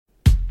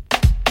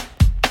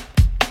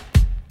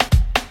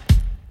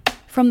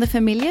From the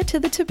familiar to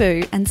the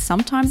taboo and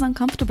sometimes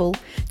uncomfortable,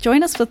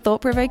 join us for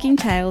thought-provoking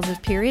tales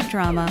of period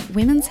drama,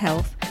 women's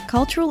health,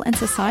 cultural and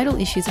societal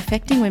issues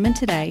affecting women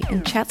today,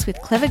 and chats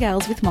with clever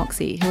gals with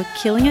Moxie who are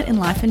killing it in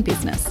life and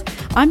business.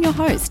 I'm your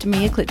host,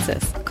 Mia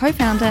Klitzis,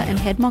 co-founder and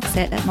head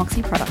Moxette at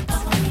Moxie Products.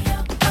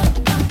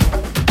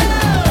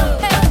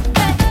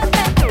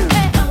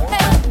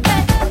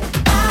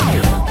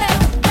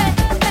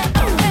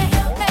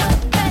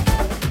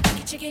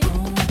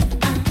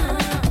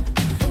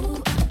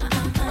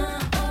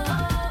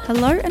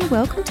 Hello and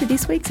welcome to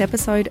this week's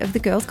episode of the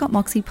Girls Got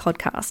Moxie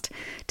podcast.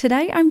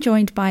 Today I'm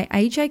joined by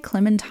AJ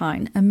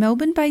Clementine, a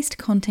Melbourne-based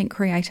content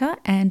creator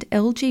and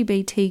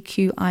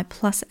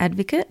LGBTQI+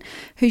 advocate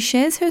who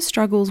shares her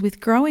struggles with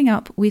growing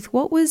up with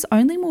what was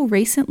only more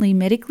recently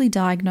medically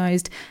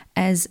diagnosed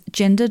as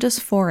gender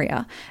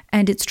dysphoria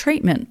and its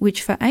treatment,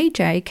 which for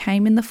AJ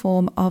came in the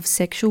form of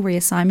sexual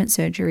reassignment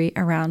surgery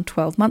around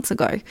 12 months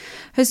ago.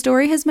 Her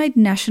story has made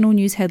national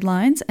news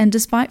headlines, and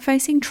despite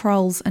facing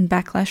trolls and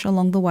backlash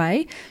along the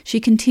way, she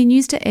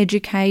continues to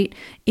educate,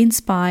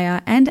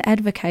 inspire and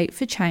advocate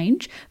for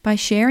change by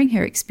sharing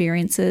her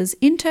experiences,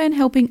 in turn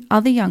helping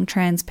other young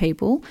trans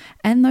people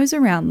and those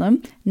around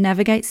them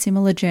navigate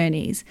similar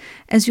journeys.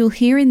 As you'll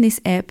hear in this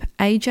ep,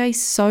 AJ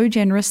so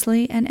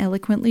generously and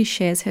eloquently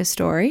shares her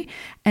story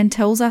and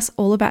tells us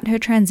all about her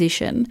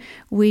transition.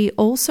 We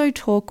also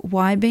talk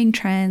why being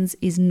trans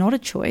is not a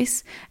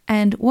choice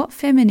and what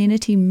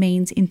femininity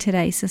means in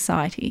today's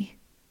society.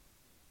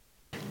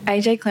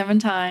 AJ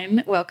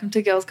Clementine, welcome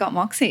to Girls Got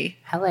Moxie.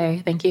 Hello,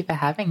 thank you for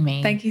having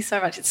me. Thank you so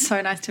much. It's so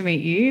nice to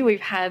meet you.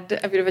 We've had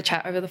a bit of a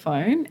chat over the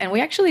phone and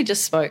we actually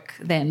just spoke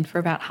then for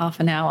about half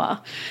an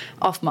hour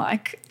off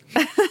mic.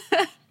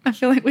 I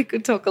feel like we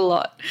could talk a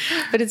lot,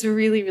 but it's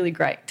really, really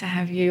great to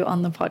have you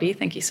on the potty.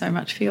 Thank you so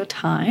much for your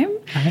time.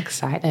 I'm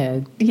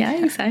excited.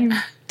 Yeah, same.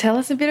 Tell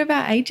us a bit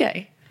about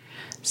AJ.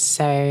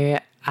 So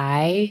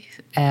I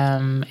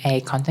am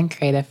a content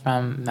creator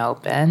from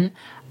Melbourne.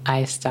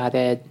 I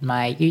started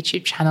my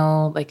YouTube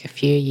channel like a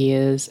few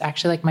years,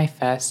 actually like my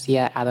first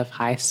year out of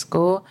high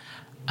school.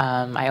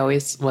 I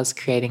always was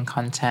creating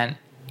content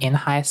in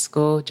high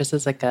school just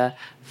as like a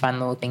fun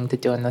little thing to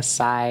do on the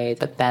side.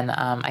 But then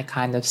I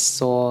kind of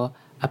saw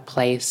a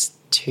place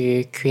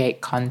to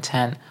create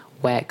content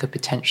where it could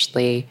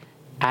potentially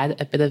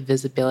add a bit of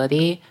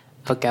visibility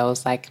for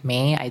girls like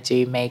me. I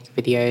do make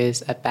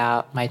videos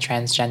about my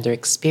transgender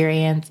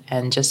experience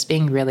and just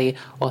being really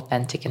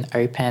authentic and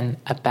open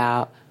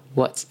about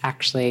what's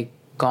actually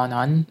gone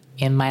on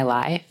in my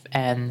life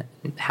and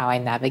how I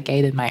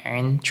navigated my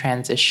own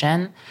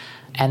transition.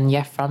 And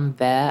yeah, from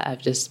there,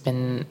 I've just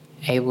been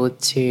able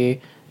to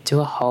do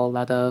a whole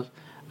lot of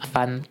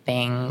fun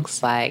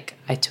things. Like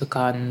I took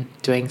on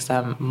doing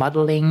some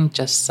modeling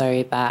just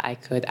so that I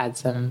could add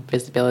some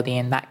visibility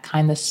in that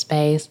kind of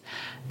space.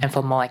 And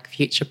for more like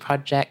future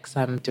projects,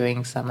 I'm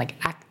doing some like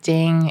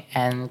acting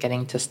and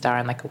getting to star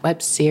in like a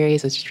web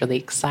series, which is really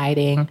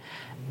exciting.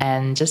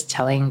 And just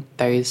telling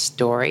those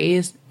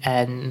stories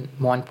and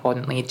more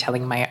importantly,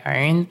 telling my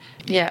own.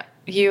 Yeah.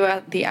 You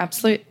are the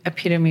absolute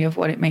epitome of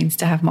what it means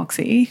to have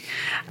Moxie.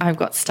 I've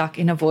got stuck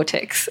in a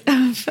vortex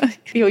of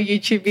your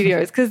YouTube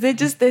videos because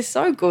they're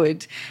so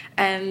good.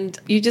 And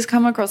you just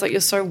come across like you're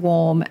so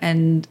warm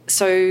and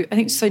so, I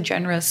think, so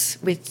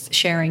generous with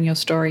sharing your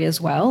story as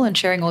well and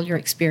sharing all your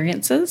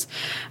experiences.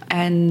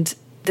 And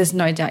there's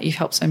no doubt you've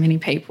helped so many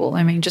people.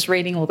 I mean, just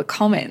reading all the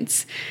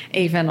comments,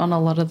 even on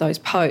a lot of those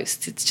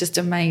posts, it's just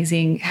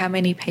amazing how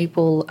many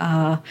people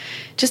are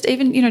just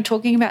even,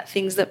 talking about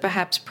things that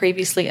perhaps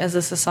previously as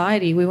a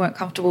society we weren't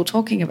comfortable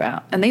talking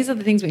about. And these are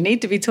the things we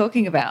need to be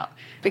talking about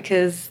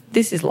because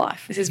this is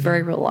life. This is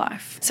very real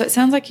life. So it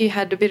sounds like you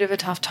had a bit of a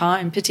tough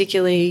time,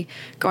 particularly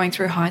going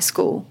through high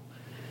school.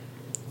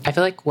 I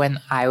feel like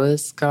when I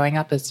was growing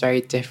up, it's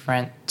very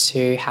different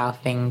to how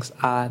things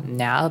are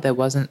now. There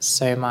wasn't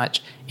so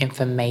much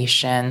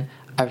information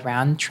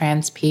around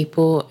trans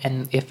people.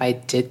 And if I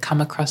did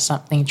come across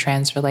something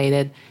trans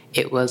related,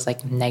 it was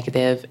like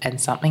negative and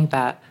something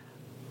that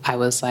I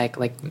was like,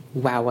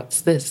 wow,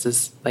 what's this? This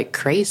is like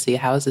crazy.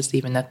 How is this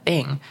even a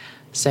thing?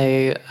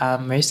 So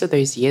most of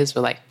those years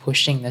were like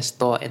pushing this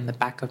thought in the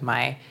back of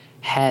my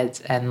head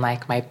and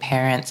like my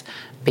parents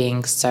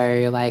being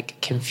so like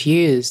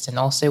confused and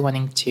also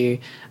wanting to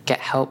get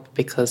help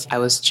because I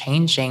was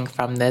changing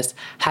from this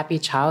happy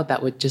child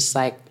that would just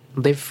like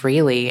live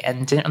freely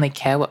and didn't really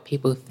care what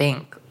people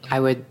think.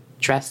 I would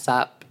dress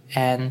up,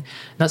 and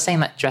not saying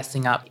that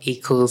dressing up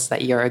equals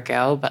that you're a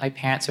girl, but my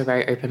parents were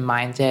very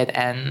open-minded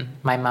and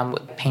my mum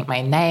would paint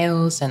my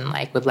nails and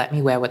like would let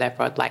me wear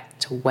whatever I'd like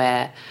to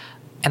wear.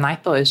 And I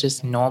thought it was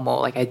just normal.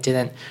 Like I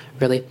didn't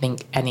really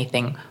think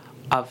anything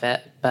of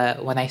it.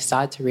 But when I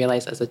started to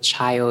realize as a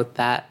child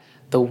that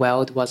the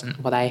world wasn't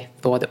what I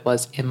thought it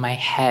was in my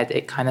head,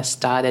 it kind of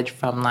started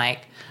from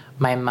like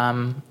my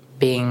mum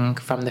being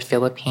from the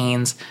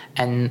Philippines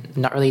and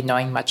not really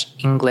knowing much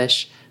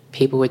English.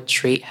 People would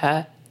treat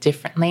her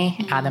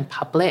differently out in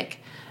public.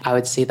 I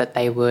would see that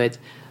they would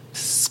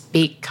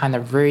speak kind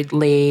of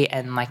rudely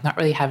and like not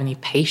really have any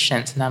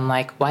patience. And I'm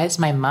like, why is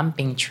my mum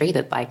being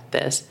treated like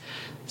this?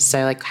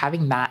 So like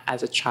having that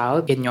as a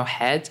child in your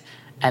head,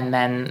 and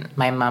then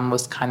my mum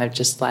was kind of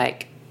just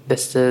like,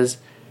 this is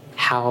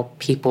how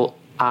people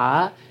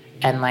are,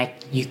 and like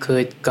you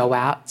could go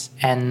out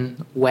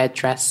and wear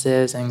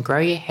dresses and grow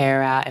your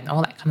hair out and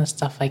all that kind of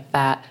stuff like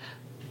that,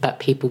 but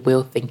people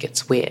will think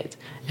it's weird.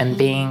 And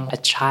being a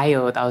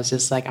child, I was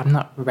just like, I'm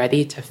not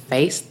ready to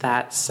face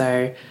that,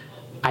 so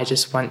I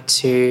just want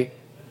to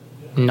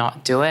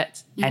not do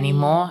it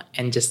anymore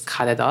and just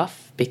cut it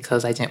off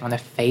because I didn't want to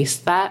face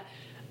that.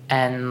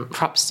 And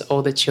props to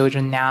all the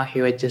children now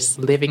who are just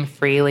living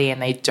freely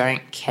and they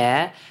don't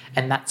care,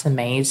 and that's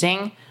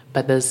amazing.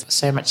 But there's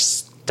so much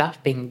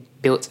stuff being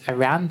built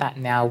around that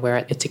now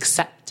where it's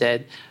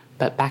accepted.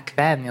 But back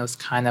then it was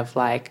kind of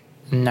like,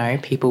 no,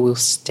 people will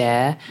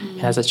stare.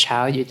 And as a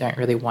child, you don't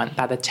really want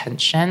that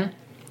attention.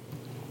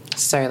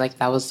 So like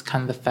that was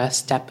kind of the first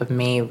step of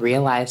me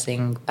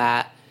realizing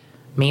that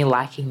me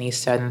liking these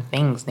certain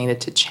things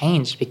needed to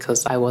change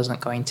because I wasn't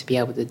going to be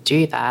able to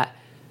do that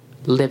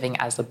living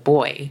as a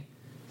boy.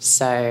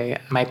 So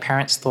my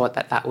parents thought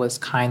that that was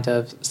kind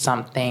of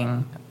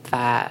something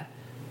that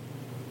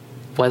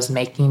was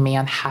making me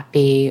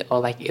unhappy,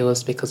 or like it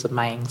was because of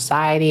my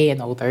anxiety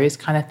and all those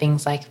kind of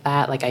things like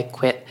that. Like I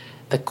quit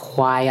the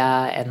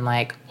choir and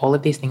like all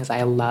of these things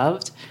I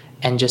loved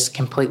and just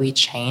completely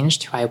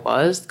changed who I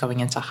was going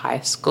into high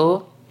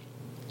school.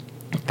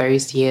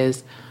 Those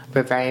years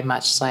were very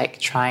much like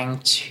trying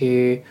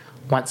to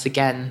once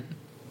again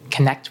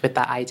connect with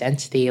that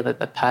identity, that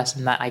the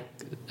person that I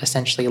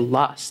essentially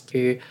lost,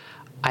 who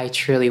I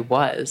truly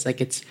was.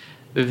 Like it's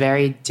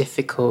very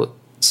difficult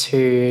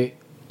to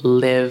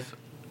live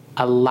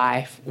a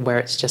life where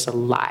it's just a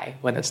lie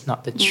when it's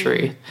not the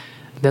truth.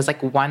 There's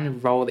like one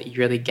role that you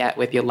really get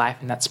with your life,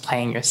 and that's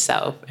playing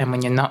yourself. And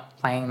when you're not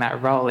playing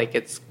that role, like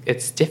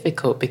it's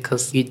difficult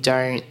because you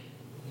don't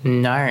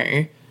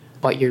know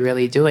what you're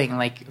really doing.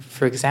 Like,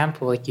 for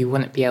example, like you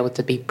wouldn't be able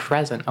to be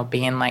present or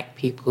be in like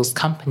people's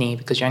company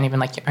because you don't even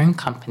like your own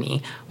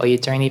company, or you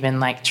don't even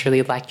like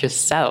truly like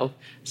yourself.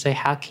 So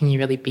how can you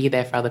really be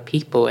there for other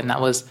people? And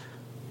that was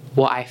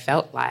what I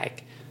felt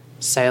like.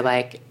 So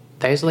like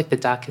those were like the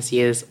darkest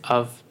years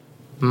of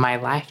my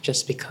life,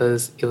 just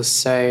because it was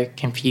so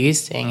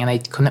confusing and I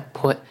couldn't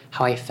put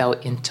how I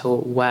felt into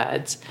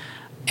words.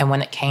 And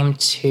when it came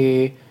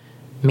to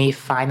me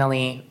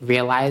finally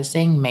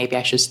realizing maybe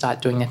I should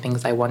start doing the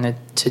things I wanted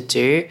to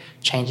do,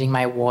 changing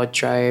my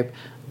wardrobe,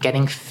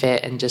 getting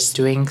fit, and just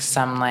doing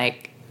some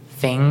like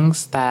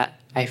things that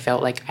I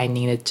felt like I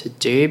needed to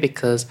do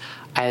because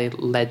I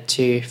led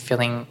to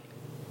feeling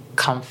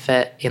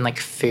comfort in like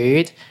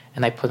food,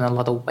 and I put on a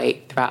lot of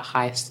weight throughout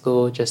high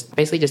school, just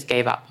basically just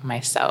gave up on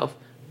myself.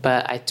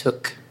 But I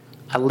took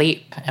a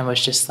leap and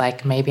was just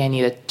like, maybe I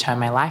need to turn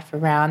my life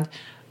around,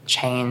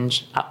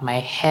 change up my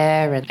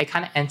hair. And I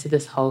kind of entered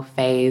this whole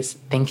phase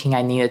thinking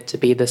I needed to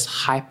be this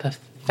hyper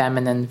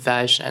feminine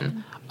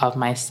version of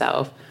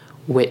myself,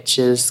 which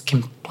is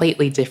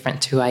completely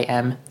different to who I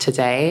am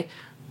today.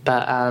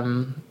 But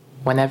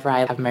whenever I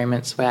have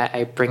moments where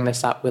I bring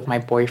this up with my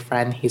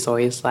boyfriend, he's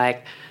always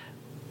like,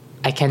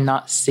 I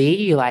cannot see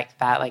you like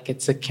that. Like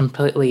it's a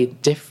completely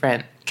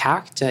different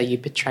character you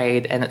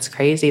portrayed. And it's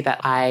crazy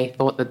that I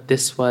thought that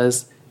this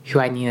was who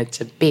I needed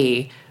to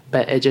be.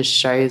 But it just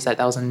shows that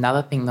was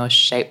another thing that was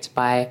shaped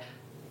by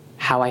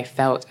how I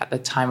felt at the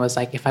time. Was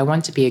like, if I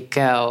want to be a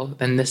girl,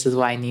 then this is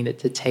what I needed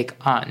to take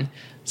on.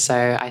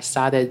 So I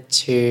started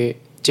to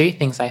do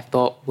things I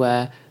thought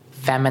were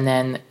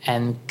feminine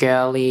and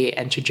girly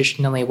and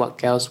traditionally what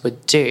girls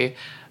would do.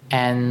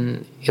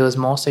 And it was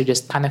more so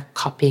just kind of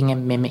copying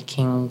and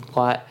mimicking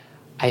what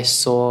I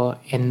saw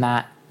in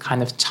that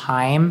kind of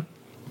time,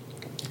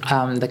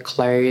 the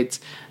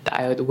clothes that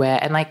I would wear.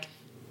 And like,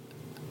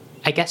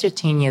 I guess your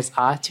teen years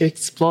are to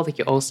explore. Like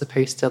you're all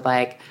supposed to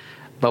like,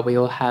 but we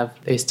all have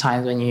those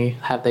times when you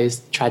have those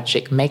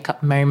tragic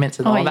makeup moments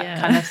and all that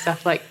kind of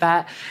stuff like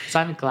that.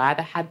 So I'm glad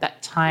I had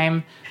that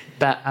time.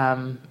 But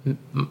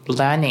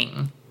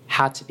learning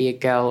how to be a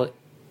girl,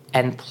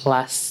 and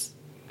plus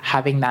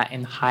having that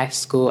in high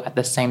school at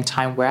the same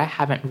time where I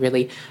haven't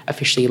really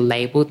officially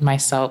labeled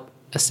myself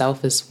a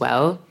self as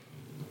well,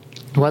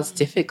 was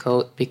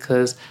difficult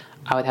because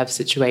I would have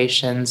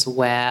situations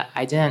where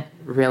I didn't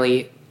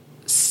really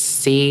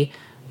see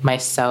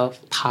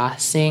myself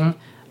passing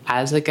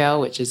as a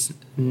girl, which is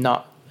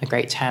not a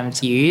great term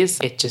to use.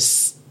 It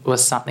just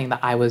was something that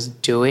I was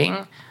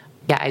doing.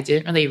 Yeah, I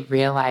didn't really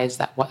realize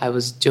that what I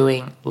was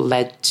doing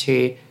led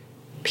to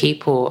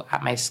people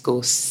at my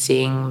school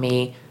seeing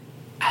me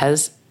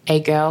as a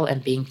girl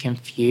and being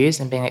confused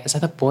and being like, is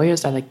that a boy or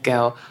is that a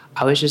girl?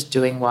 I was just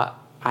doing what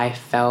I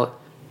felt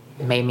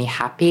made me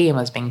happy and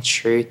was being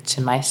true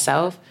to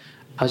myself.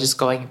 I was just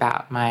going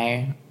about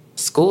my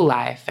school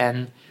life,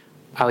 and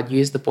I would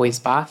use the boys'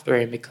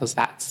 bathroom because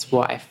that's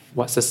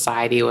what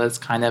society was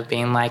kind of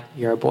being like,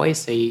 you're a boy,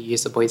 so you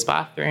use the boys'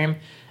 bathroom.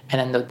 And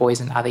then the boys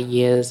in other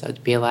years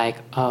would be like,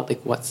 oh,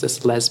 like, what's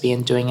this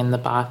lesbian doing in the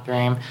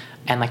bathroom?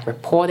 And, like,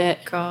 report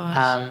it.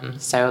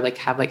 Gosh. So, like,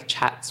 have, like,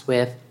 chats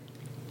with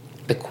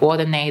the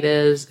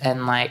coordinators,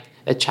 and, like,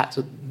 the chats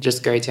would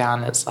just go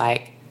down. It's,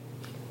 like,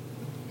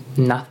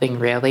 nothing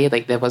really.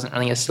 Like, there wasn't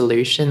really a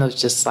solution. It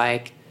was just,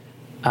 like,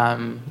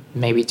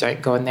 maybe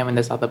don't go in there when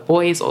there's other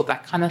boys, all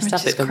that kind of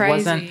stuff. Which is It crazy,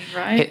 wasn't,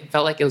 right? It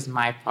felt like it was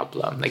my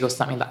problem. Like, it was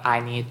something that I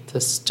needed to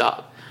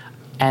stop.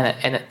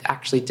 And it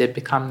actually did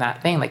become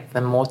that thing. Like,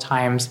 the more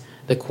times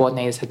the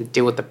coordinators had to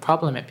deal with the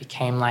problem, it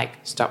became like,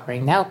 stop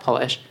wearing nail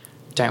polish,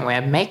 don't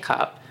wear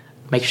makeup,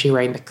 make sure you're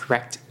wearing the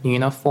correct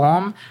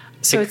uniform.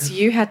 So it's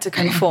you had to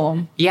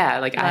conform. Yeah,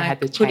 like I had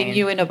to change. Putting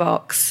you in a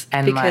box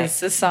and because like,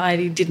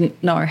 society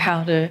didn't know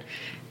how to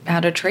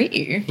treat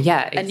you. Yeah,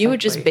 exactly. And you were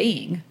just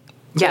being.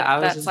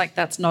 Yeah,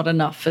 that's not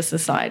enough for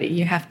society.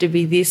 You have to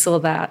be this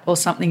or that or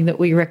something that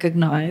we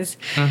recognize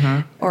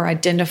or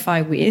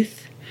identify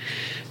with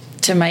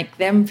to make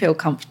them feel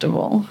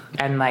comfortable.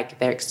 And like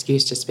their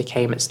excuse just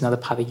became, it's not a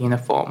part of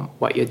uniform,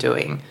 what you're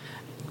doing.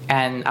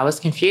 And I was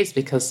confused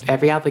because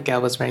every other girl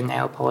was wearing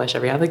nail polish,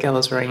 every other girl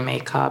was wearing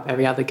makeup,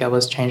 every other girl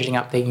was changing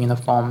up their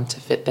uniform to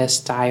fit their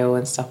style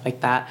and stuff like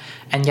that.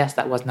 And yes,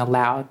 that wasn't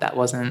allowed. That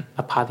wasn't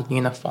a part of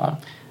uniform.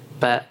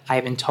 But I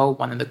even told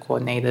one of the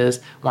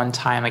coordinators one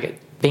time,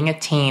 like, being a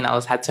teen, I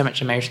had so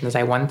much emotions.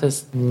 I wanted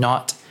to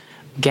not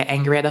get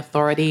angry at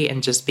authority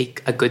and just be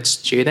a good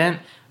student.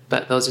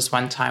 But there was just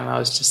one time where I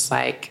was just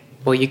like,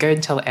 well, you go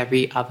and tell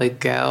every other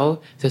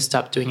girl to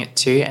stop doing it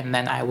too, and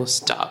then I will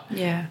stop.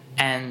 Yeah.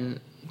 And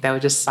they were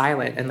just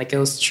silent. And like, it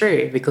was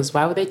true, because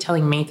why were they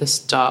telling me to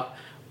stop?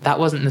 That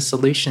wasn't the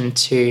solution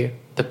to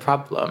the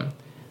problem.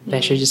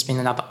 There should have just been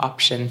another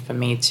option for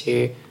me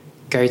to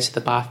go to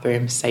the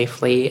bathroom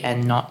safely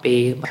and not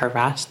be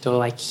harassed or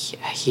like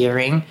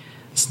hearing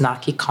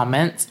snarky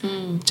comments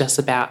just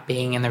about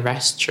being in the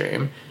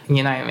restroom.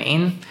 You know what I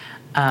mean?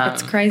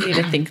 It's crazy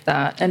to think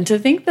that, and to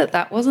think that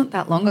that wasn't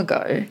that long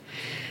ago.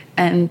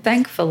 And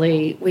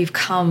thankfully, we've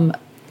come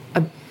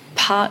a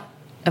part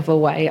of a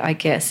way, I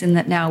guess, in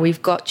that now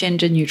we've got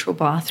gender-neutral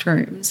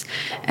bathrooms.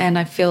 And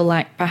I feel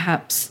like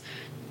perhaps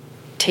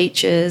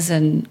teachers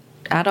and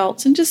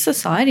adults and just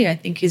society, I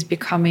think, is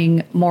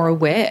becoming more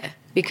aware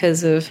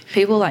because of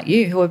people like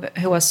you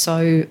who are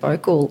so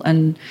vocal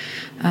and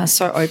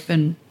so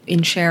open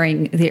in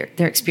sharing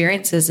their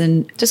experiences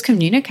and just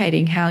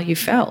communicating how you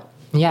felt.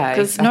 Yeah,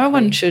 because no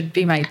one should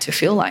be made to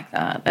feel like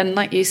that. And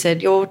like you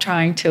said, you're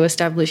trying to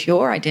establish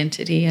your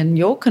identity and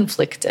you're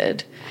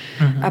conflicted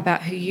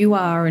about who you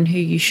are and who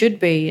you should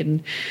be.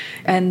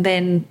 And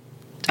then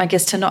I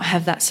guess to not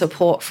have that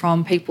support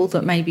from people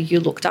that maybe you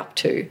looked up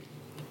to.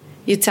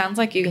 It sounds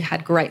like you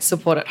had great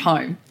support at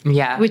home,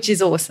 which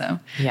is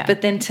awesome. Yeah.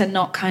 But then to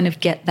not kind of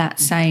get that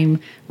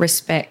same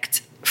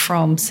respect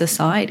from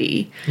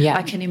society,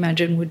 I can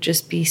imagine would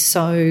just be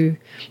so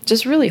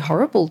just really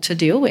horrible to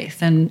deal with.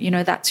 And, you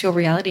know, that's your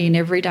reality in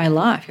everyday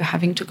life. You're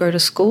having to go to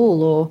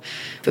school, or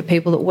for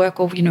people that work,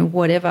 or, you know,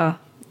 whatever,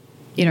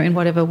 you know, in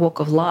whatever walk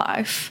of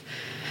life,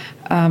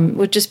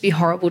 would just be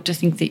horrible to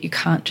think that you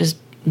can't just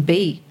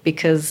be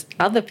because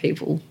other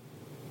people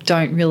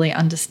don't really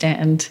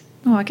understand.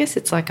 Oh, I guess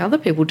it's like other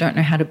people don't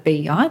know how to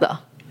be either,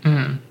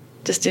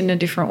 just in a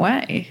different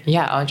way.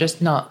 Yeah, or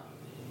just not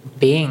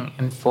being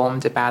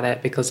informed about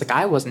it, because like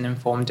I wasn't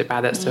informed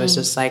about it. So it's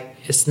just like,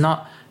 it's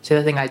not, so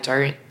the thing, I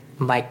don't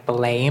like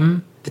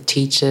blame the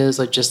teachers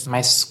or just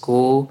my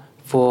school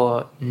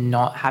for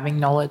not having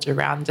knowledge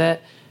around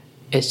it.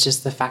 It's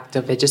just the fact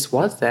of it just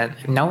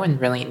wasn't. No one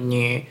really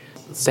knew.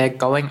 They're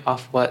going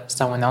off what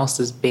someone else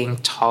is being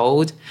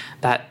told,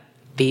 that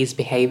these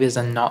behaviors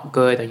are not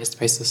good and you're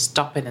supposed to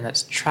stop it in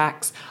its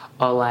tracks,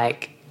 or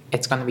like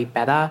it's going to be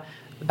better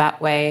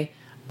that way,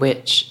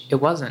 which it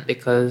wasn't,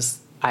 because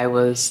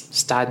I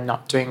started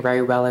not doing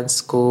very well in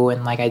school,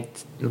 and like I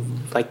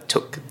like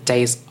took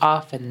days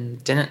off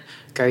and didn't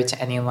go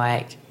to any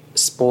like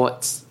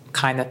sports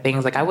kind of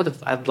things. Like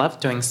I'd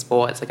loved doing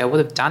sports, like I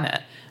would have done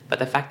it, but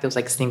the fact it was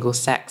like single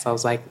sex, I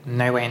was like,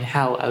 no way in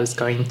hell I was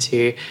going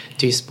to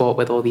do sport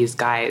with all these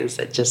guys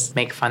that just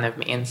make fun of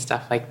me and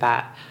stuff like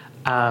that,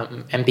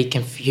 and be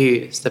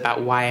confused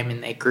about why I'm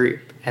in their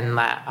group, and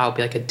that I'll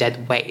be like a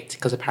dead weight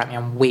because apparently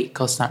I'm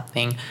weak or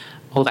something,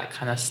 all that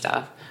kind of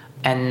stuff.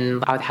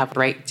 And I would have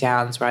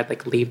breakdowns where I'd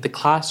like leave the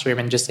classroom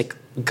and just like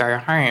go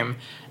home.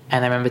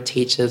 And I remember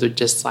teachers would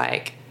just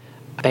like,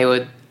 they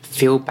would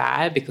feel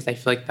bad because they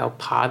feel like they were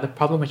part of the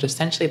problem, which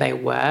essentially they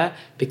were,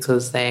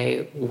 because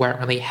they weren't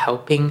really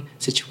helping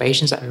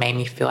situations that made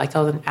me feel like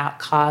I was an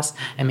outcast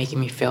and making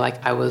me feel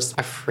like I was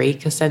a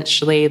freak,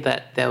 essentially,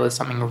 that there was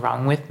something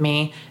wrong with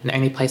me. And the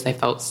only place I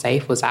felt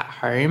safe was at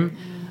home.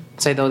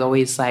 So they would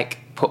always like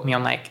put me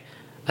on like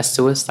a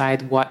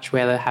suicide watch,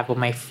 where they have all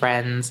my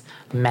friends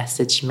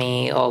message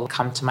me or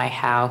come to my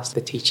house. The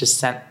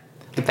teachers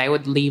they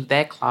would leave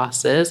their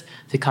classes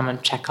to come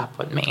and check up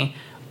on me,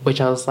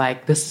 which I was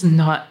like, this is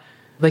not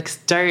like,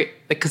 don't,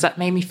 because that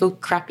made me feel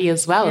crappy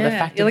as well. Yeah, the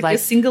fact you're of like, you're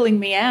singling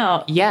me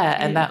out. Yeah,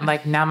 and that,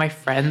 like, now my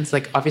friends,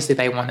 like, obviously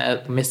they want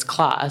to miss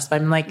class,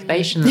 but I'm like,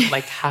 they shouldn't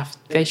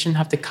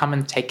have to come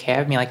and take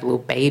care of me like a little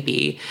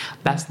baby.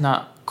 That's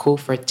not cool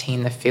for a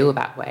teen to feel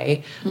that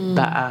way.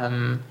 But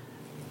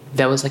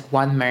there was like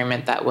one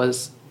moment that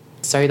was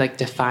so like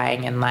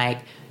defying and like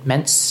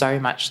meant so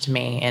much to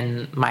me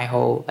in my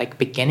whole like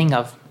beginning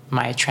of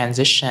my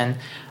transition,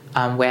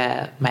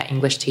 where my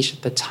English teacher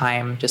at the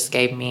time just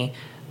gave me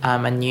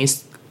a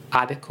news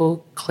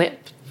article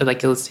clip.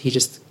 Like, he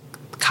just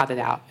cut it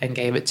out and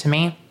gave it to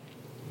me.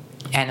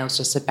 And it was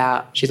just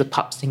about, she's a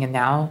pop singer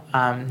now,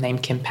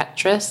 named Kim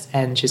Petras,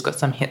 and she's got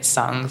some hit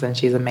songs and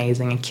she's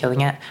amazing and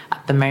killing it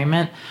at the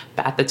moment.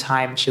 But at the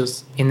time she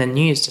was in the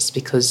news just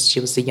because she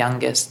was the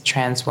youngest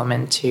trans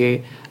woman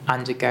to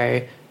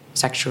undergo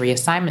sexual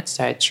reassignment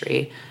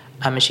surgery.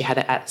 And she had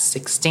it at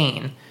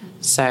 16.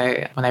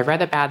 So when I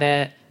read about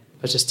it,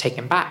 I was just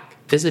taken back.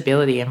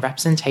 Visibility and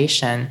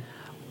representation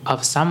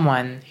of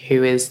someone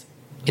who is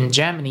in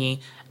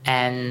Germany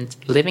and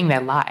living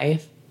their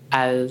life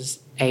as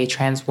a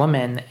trans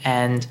woman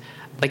and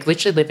like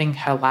literally living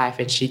her life,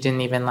 and she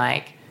didn't even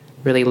like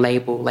really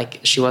label, like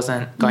she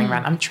wasn't going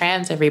around, I'm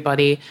trans,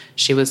 everybody.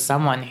 She was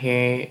someone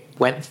who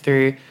went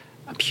through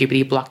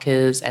puberty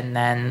blockers and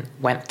then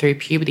went through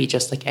puberty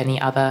just like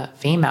any other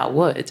female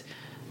would.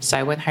 So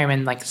I went home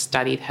and like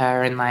studied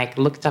her and like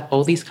looked up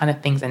all these kind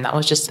of things, and that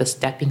was just the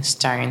stepping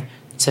stone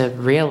to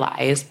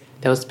realize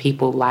there was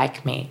people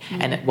like me.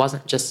 And it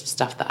wasn't just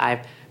stuff that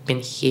I've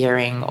been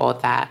hearing or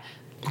that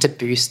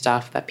taboo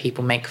stuff that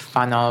people make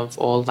fun of,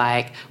 or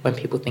like when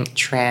people think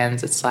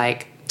trans, it's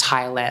like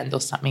Thailand or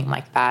something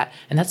like that.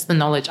 And that's the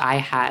knowledge I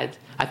had.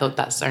 I thought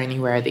that's only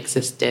where it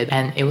existed.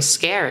 And it was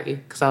scary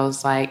because I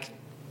was like,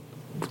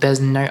 there's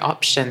no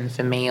option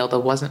for me, or there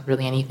wasn't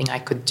really anything I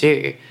could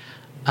do.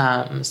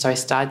 So I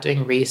started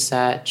doing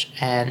research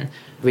and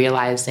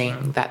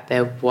realizing that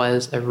there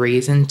was a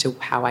reason to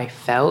how I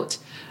felt.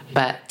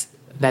 But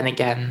then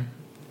again,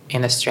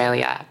 in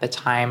Australia at the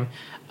time,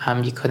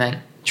 you couldn't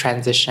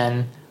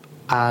transition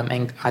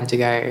and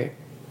undergo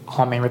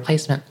hormone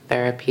replacement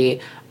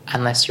therapy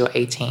unless you're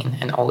 18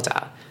 and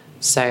older.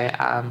 So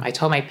I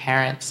told my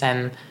parents,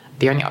 and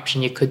the only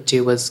option you could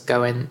do was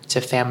go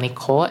into family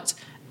court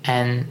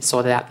and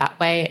sort it out that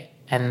way,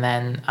 and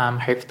then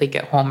hopefully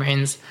get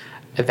hormones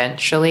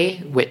eventually,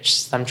 which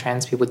some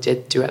trans people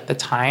did do at the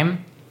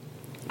time.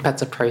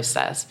 That's a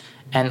process.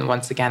 And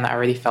once again, I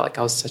already felt like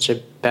I was such a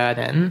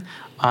burden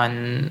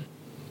on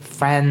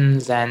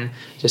friends and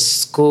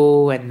just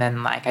school, and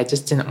then like I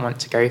just didn't want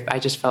to go. I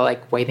just felt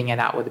like waiting it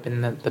out would have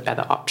been the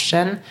better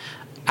option.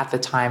 At the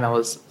time I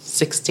was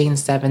 16,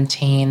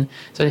 17,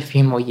 so a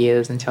few more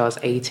years until I was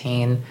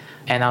 18,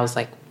 and I was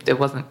like, there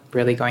wasn't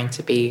really going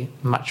to be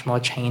much more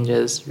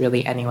changes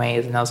really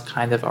anyways, and I was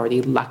kind of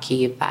already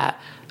lucky that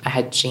I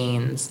had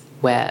genes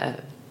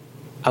where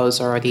I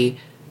was already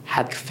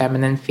had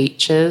feminine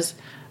features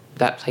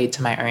that played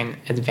to my own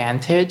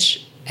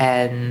advantage.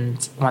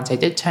 And once I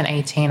did turn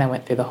 18, I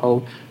went through the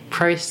whole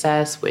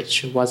process,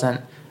 which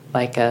wasn't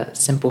like a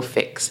simple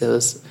fix. It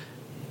was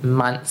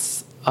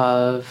months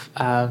of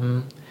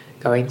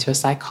going to a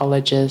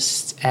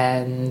psychologist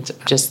and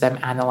just them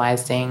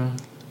analyzing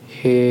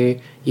who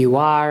you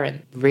are,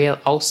 and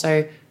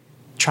also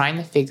trying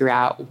to figure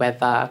out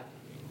whether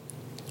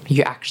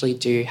you actually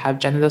do have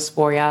gender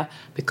dysphoria,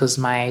 because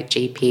my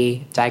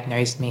GP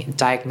diagnosed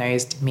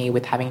me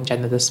with having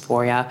gender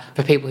dysphoria.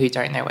 For people who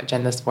don't know what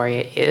gender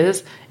dysphoria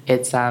is,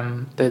 it's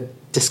the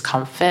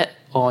discomfort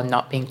or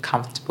not being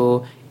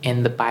comfortable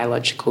in the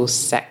biological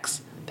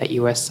sex that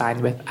you were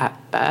assigned with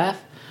at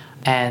birth.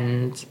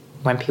 And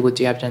when people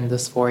do have gender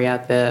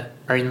dysphoria, the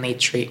only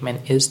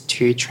treatment is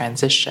to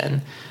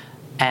transition.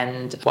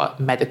 And what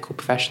medical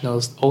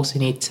professionals also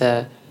need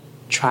to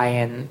try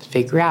and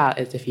figure out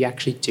is if you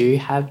actually do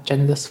have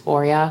gender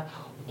dysphoria,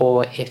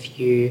 or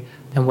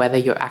and whether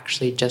you're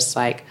actually just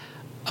like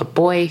a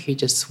boy who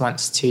just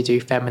wants to do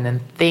feminine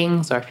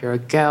things, or if you're a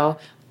girl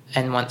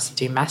and wants to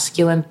do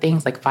masculine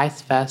things, like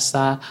vice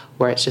versa,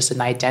 where it's just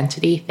an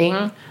identity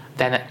thing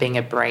than it being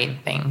a brain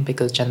thing,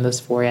 because gender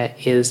dysphoria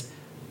is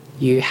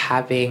you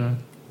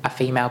having a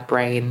female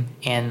brain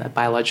in a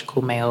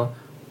biological male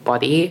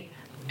body,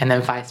 and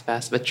then vice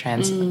versa with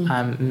trans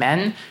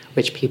men,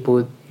 which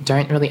people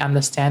don't really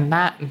understand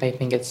that. They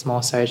think it's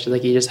more so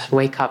like you just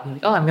wake up and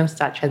like, oh, I'm going to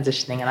start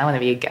transitioning and I want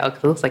to be a girl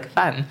because it looks like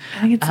fun.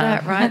 I think it's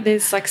that, right?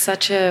 There's like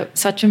such a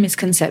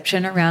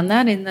misconception around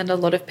that, in that a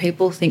lot of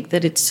people think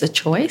that it's a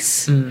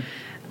choice.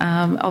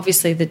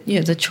 Obviously,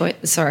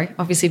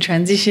 obviously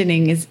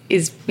transitioning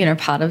is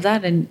part of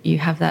that, and you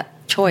have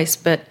that choice,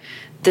 but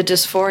the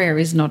dysphoria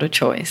is not a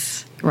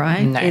choice,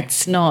 right? No.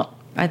 It's not.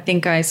 I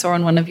think I saw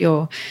on one of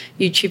your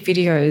YouTube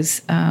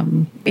videos,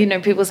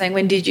 people saying,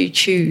 when did you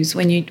choose?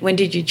 When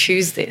did you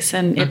choose this?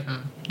 And it,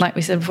 like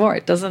we said before,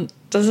 it doesn't,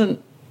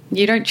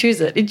 you don't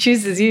choose it. It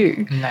chooses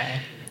you. No.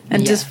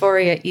 And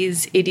dysphoria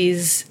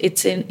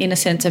it's in a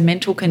sense a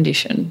mental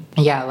condition.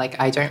 Yeah, like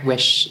I don't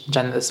wish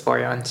gender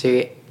dysphoria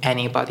onto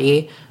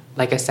anybody,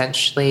 like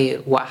essentially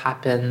what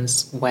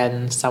happens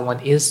when someone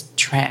is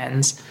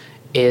trans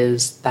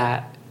is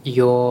that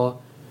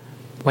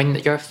when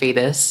you're a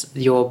fetus,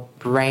 your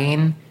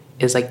brain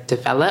is like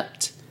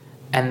developed,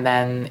 and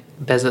then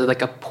there's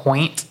like a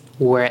point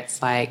where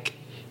it's like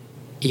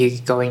you're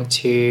going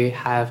to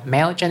have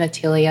male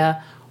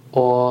genitalia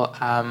or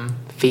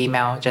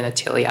female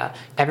genitalia.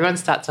 Everyone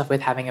starts off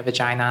with having a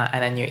vagina,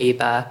 and then you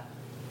either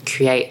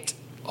create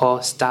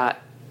or start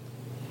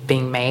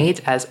being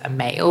made as a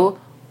male,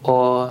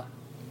 or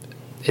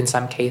in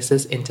some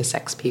cases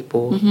intersex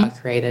people are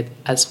created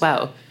as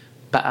well.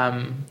 But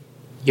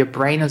your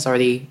brain is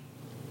already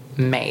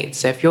made.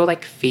 So if you're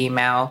like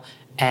female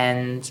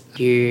and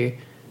you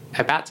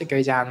are about to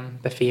go down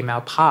the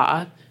female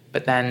path,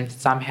 but then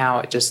somehow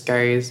it just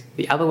goes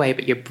the other way,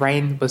 but your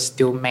brain was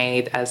still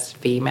made as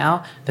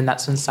female, then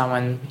that's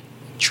when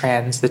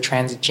the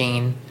trans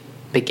gene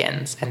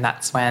begins. And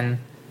that's when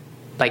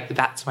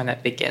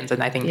it begins.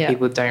 And I think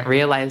people don't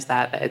realize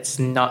that it's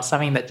not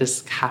something that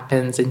just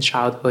happens in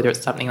childhood, or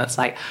it's something that's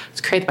like,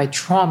 it's created by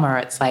trauma, or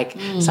it's like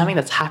something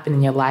that's happened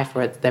in your life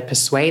where they're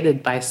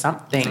persuaded by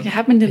something. It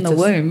happened in the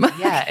womb.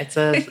 Yeah, it's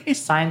a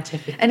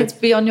scientific... And it's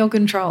beyond your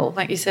control.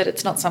 Like you said,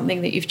 it's not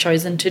something that you've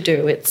chosen to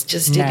do. It's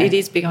just, it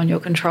is beyond your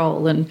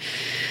control. And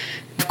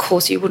of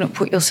course, you wouldn't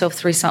put yourself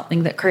through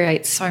something that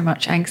creates so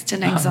much angst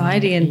and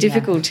anxiety and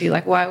difficulty.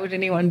 Like, why would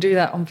anyone do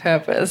that on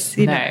purpose?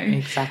 You know?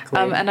 Exactly.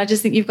 And I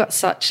just think you've got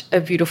such a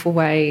beautiful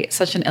way,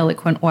 such an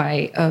eloquent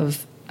way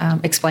of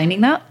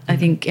explaining that, I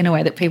think, in a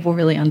way that people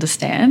really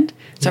understand.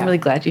 So I'm really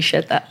glad you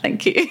shared that.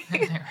 Thank you.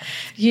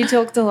 You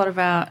talked a lot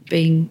about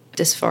being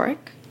dysphoric.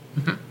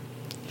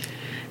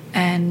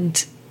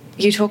 And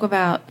you talk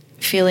about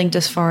feeling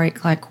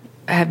dysphoric, like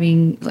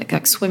having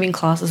like swimming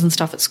classes and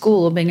stuff at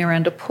school, or being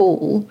around a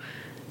pool.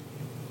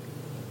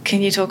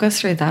 Can you talk us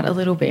through that a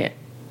little bit?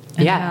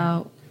 And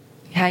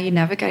how you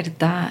navigated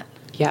that?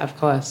 Yeah, of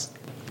course.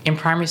 In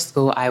primary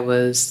school, I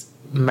was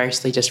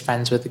mostly just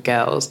friends with the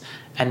girls.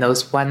 And there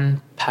was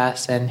one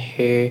person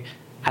who,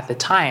 at the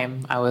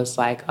time, I was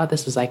like, oh,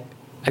 this is like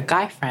a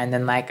guy friend.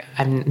 And like,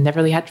 I've never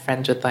really had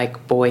friends with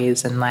like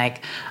boys. And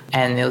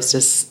it was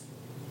just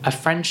a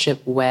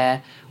friendship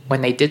where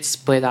when they did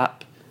split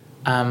up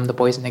the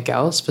boys and the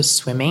girls for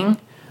swimming,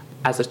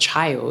 as a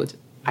child,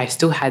 I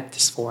still had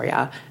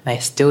dysphoria, and I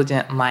still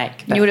didn't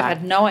like the You would have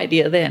had no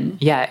idea then.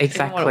 Yeah,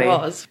 exactly. What it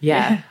was.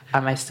 Yeah.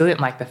 I still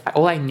didn't like the fact.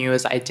 All I knew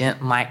is I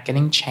didn't like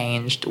getting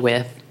changed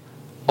with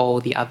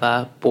all the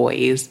other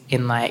boys.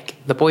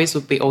 The boys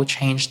would be all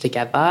changed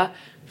together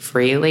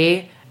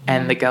freely,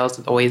 and the girls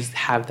would always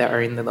have their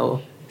own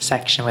little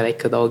section where they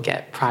could all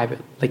get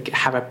private, like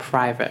have a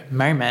private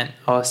moment,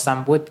 or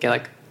some would get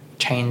like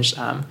changed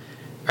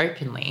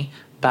openly.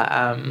 But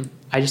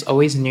I just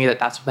always knew that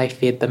that's what I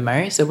feared the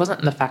most. It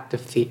wasn't the fact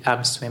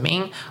of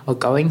swimming or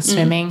going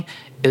swimming.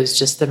 It was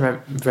just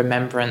the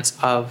remembrance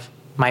of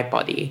my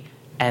body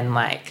and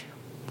like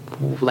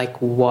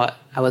what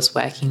I was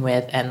working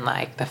with, and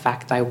like the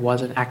fact I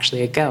wasn't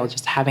actually a girl.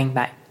 Just having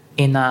that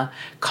inner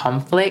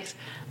conflict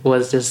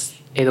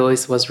it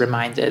always was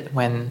reminded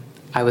when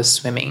I was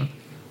swimming.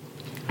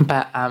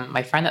 But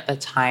my friend at the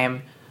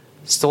time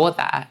saw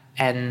that,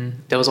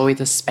 and there was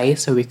always a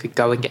space where we could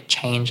go and get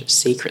changed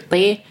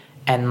secretly,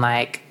 and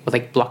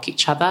would block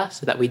each other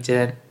so that we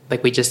didn't,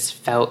 we just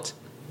felt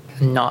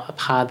not a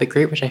part of the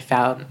group, which I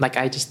found,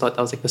 I just thought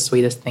that was the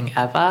sweetest thing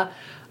ever.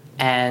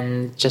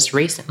 And just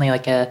recently,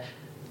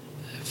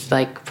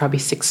 probably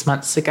 6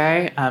 months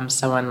ago,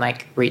 someone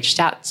reached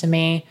out to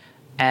me,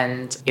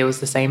 and it was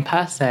the same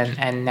person,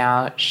 and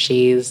now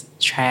she's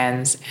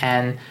trans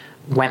and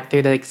went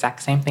through the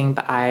exact same thing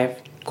that I've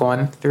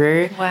gone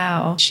through.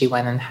 Wow. She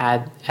went and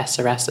had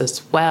SRS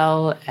as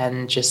well,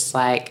 and just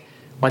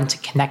wanted to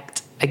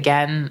connect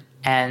again.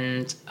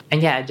 And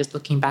yeah, just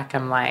looking back,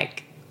 I'm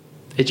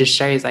it just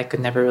shows I could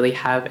never really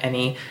have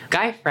any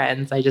guy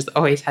friends. I just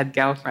always had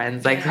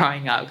girlfriends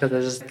growing up, because it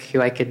was just who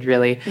I could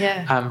really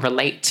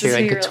relate to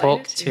and could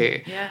talk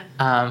to.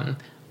 Yeah.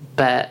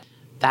 But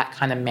that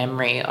kind of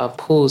memory of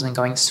pools and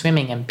going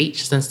swimming and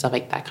beaches and stuff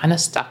like that kind of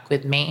stuck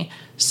with me.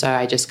 So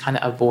I just kind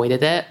of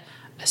avoided it,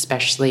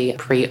 especially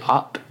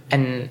pre-op,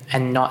 and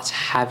not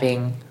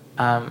having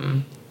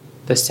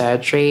the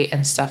surgery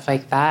and stuff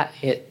like that.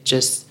 It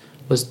just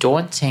was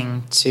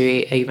daunting to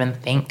even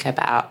think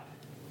about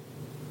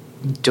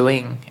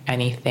doing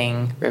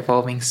anything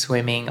revolving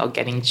swimming or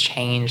getting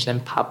changed in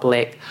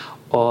public,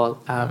 or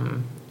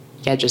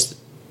just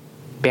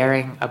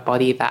bearing a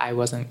body that I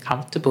wasn't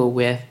comfortable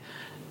with.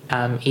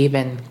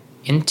 Even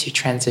into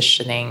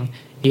transitioning,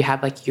 you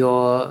have the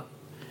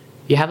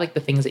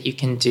things that you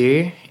can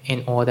do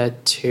in order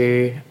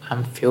to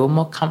feel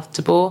more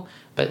comfortable,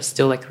 but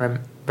still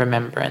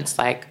remembrance,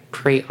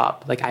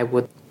 pre-op, I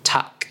would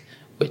tuck,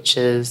 which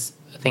is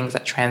things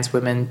that trans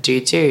women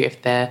do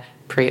if they're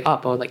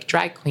pre-op, or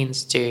drag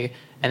queens do,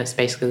 and it's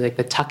basically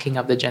the tucking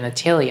of the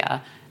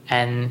genitalia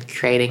and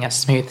creating a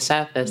smooth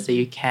surface so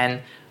you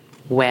can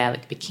wear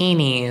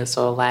bikinis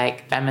or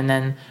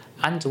feminine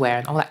underwear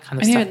and all that kind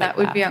of and stuff even that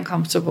would be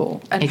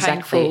uncomfortable and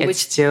painful, It's which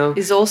still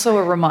is also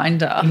a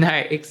reminder. No,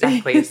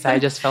 exactly. So I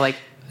just felt like,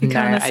 no,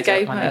 I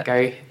don't want to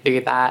go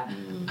through that.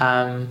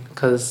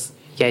 Because,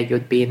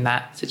 you'd be in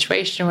that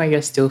situation where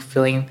you're still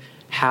feeling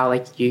how,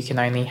 like, you can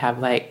only have,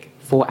 like,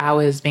 4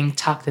 hours being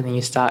tucked and then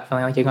you start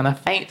feeling like you're going to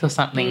faint or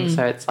something.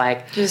 So it's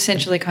like... Just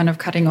essentially kind of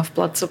cutting off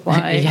blood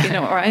supply,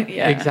 right?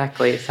 Yeah.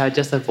 Exactly. So I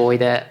just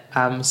avoid it.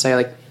 So,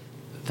 like,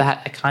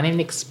 that I can't even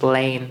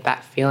explain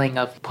that feeling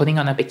of putting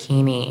on a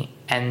bikini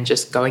and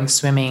just going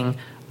swimming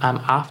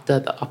after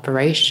the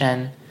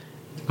operation.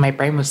 My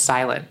brain was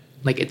silent.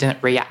 Like, it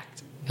didn't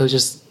react. It was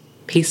just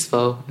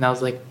peaceful. And I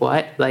was like,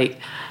 what? Like,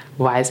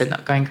 why is it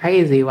not going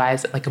crazy? Why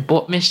is it like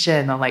abort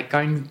mission or like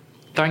throwing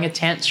a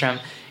tantrum?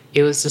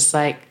 It was just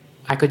like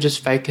I could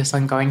just focus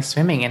on going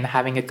swimming and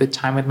having a good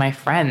time with my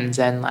friends,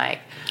 and like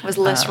it was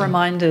less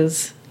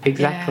reminders.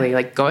 Exactly.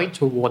 Like going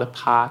to a water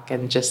park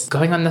and just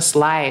going on the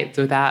slides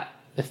without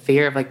the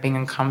fear of like being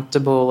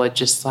uncomfortable, or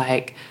just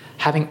like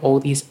having all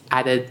these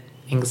added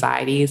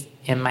anxieties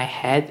in my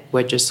head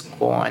were just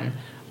gone.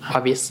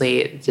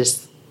 Obviously,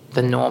 just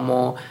the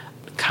normal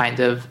kind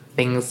of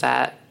things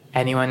that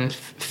anyone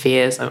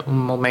fears, or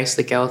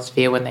mostly girls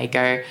fear when they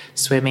go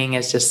swimming,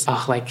 is just,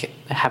 oh, like,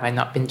 have I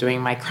not been doing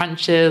my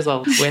crunches,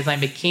 or where's my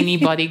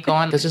bikini body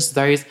gone? There's just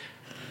those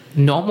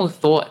normal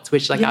thoughts,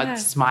 which like I'd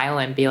smile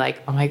and be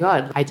like, oh my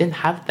God, I didn't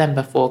have them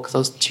before because I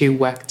was too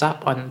worked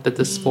up on the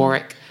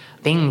dysphoric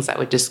things that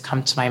would just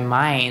come to my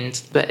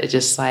mind. But it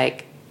just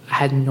like, I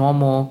had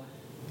normal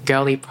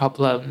girly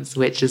problems,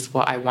 which is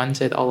what I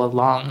wanted all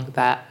along,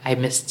 that I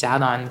missed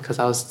out on because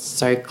I was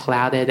so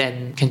clouded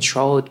and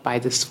controlled by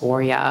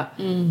dysphoria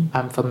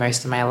for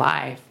most of my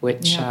life,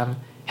 which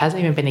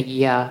hasn't even been a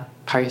year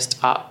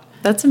post-op.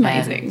 That's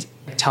amazing. And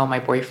I tell my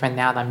boyfriend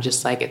now that I'm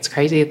just like, it's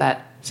crazy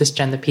that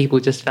cisgender people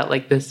just felt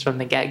like this from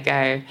the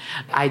get-go.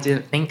 I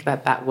didn't think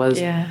that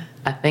was a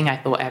thing. I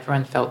thought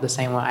everyone felt the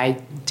same way I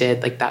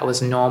did, like that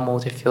was normal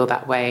to feel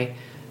that way,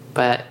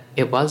 but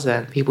it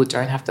wasn't. People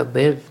don't have to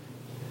live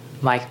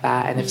like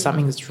that, and if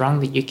something's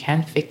wrong, that you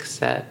can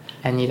fix it,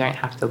 and you don't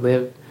have to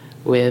live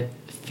with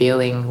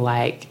feeling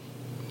like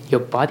your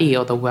body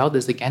or the world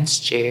is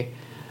against you.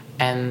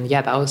 And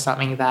that was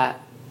something that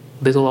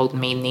little old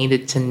me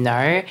needed to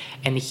know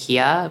and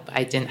hear, but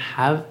I didn't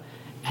have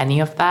any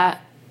of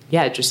that.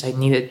 Just I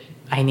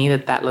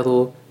needed that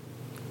little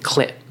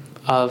clip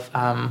of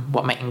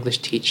what my English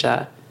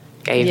teacher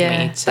gave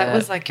me. That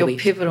was like your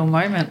pivotal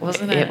moment,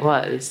 wasn't it? It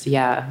was,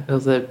 it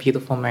was a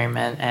beautiful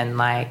moment. And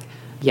like,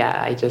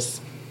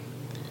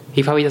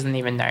 he probably doesn't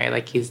even know,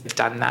 like, he's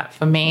done that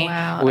for me.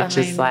 Wow, which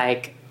is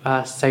like,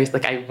 so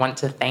like, I want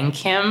to thank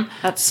him.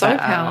 That's so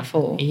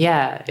powerful.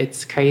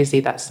 It's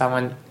crazy that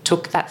someone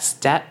took that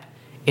step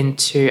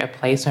into a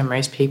place where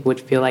most people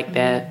would feel like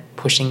they're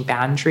pushing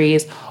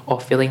boundaries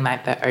or feeling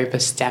like they're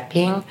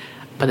overstepping.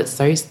 But it's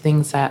those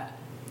things that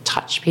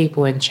touch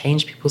people and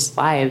change people's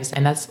lives.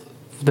 And that's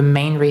the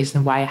main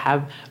reason why I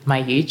have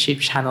my YouTube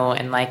channel.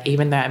 And like,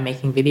 even though I'm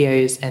making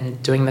videos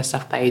and doing the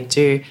stuff that I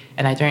do,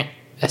 and I don't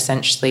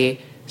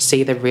essentially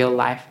see the real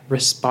life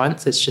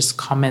response, it's just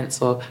comments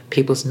or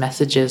people's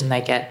messages, and I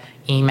get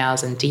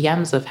emails and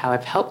DMs of how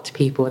I've helped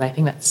people, and I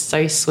think that's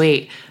so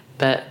sweet.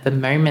 But the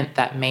moment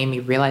that made me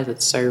realize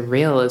it's so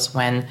real is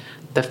when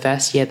the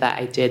first year that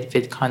I did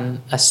VidCon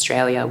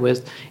Australia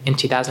was in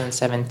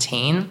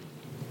 2017,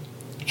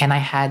 and I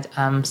had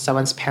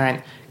someone's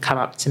parent come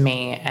up to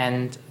me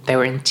and they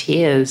were in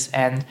tears,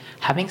 and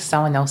having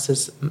someone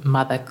else's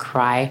mother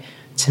cry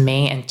to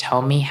me and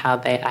tell me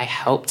how I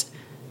helped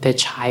their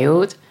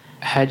child,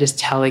 her just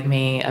telling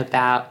me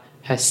about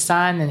her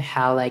son and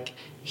how like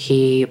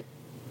he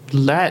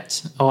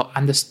learnt or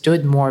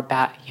understood more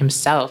about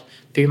himself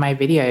through my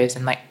videos,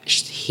 and like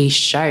he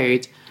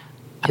showed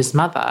his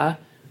mother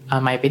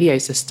my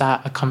videos to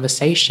start a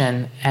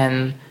conversation,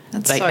 and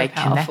that's like so they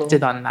powerful.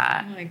 connected on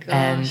that. Oh my gosh.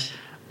 And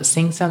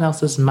seeing someone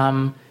else's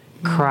mum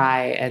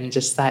cry and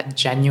just that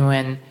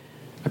genuine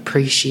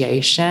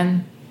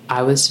appreciation,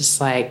 I was just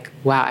like,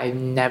 wow, I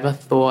never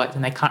thought,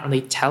 and I can't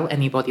really tell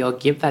anybody or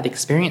give that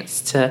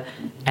experience to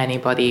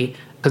anybody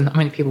because not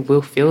many people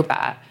will feel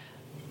that.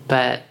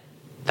 But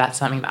that's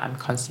something that I'm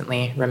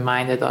constantly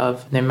reminded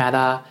of, no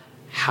matter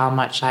how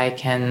much I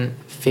can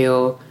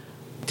feel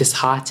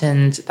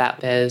disheartened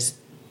that there's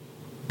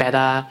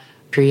better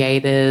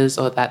creators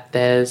or that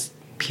there's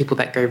people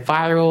that go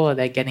viral or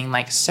they're getting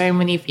like so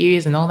many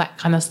views and all that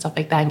kind of stuff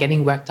like that, and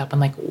getting worked up and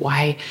like,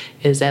 why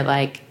is there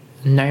like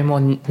no more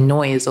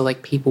noise or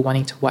like people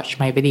wanting to watch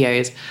my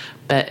videos?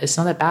 But it's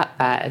not about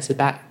that. It's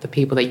about the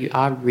people that you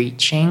are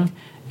reaching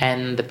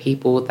and the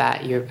people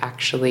that you're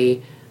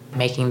actually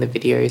making the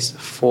videos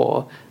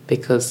for,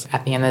 because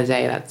at the end of the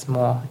day, that's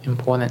more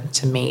important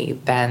to me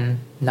than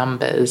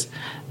numbers.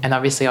 And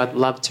obviously I'd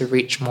love to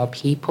reach more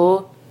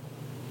people,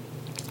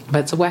 But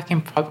it's a work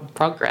in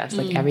progress.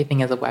 Like everything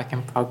is a work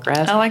in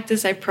progress. I like to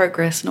say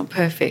progress, not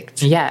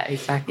perfect. Yeah,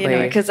 exactly. You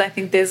know, because I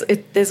think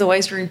there's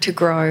always room to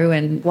grow,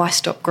 and why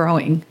stop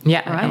growing?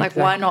 Yeah, right. Like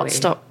why not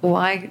stop?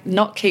 Why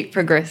not keep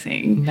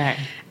progressing? No.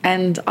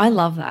 And I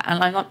love that,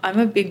 and I'm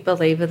a big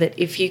believer that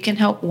if you can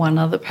help one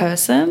other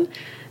person,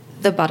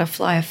 the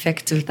butterfly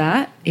effect of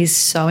that is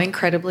so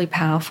incredibly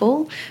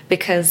powerful,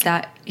 because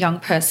that young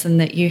person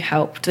that you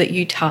helped, that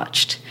you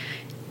touched,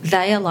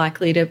 they are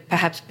likely to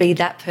perhaps be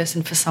that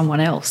person for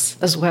someone else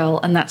as well,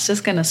 and that's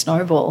just going to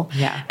snowball.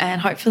 Yeah. And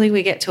hopefully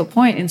we get to a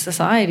point in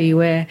society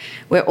where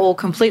we're all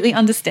completely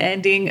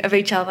understanding of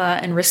each other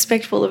and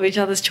respectful of each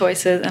other's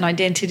choices and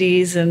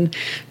identities and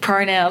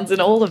pronouns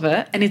and all of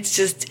it. And it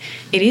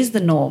is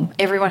the norm.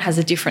 Everyone has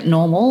a different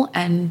normal,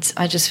 and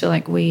I just feel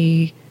like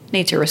we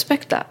need to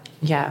respect that.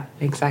 Yeah,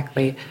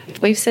 exactly.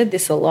 We've said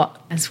this a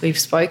lot as we've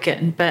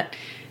spoken, but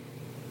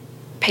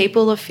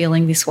people are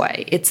feeling this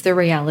way. It's the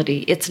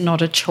reality. It's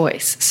not a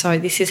choice. So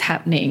this is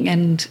happening,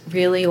 and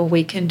really all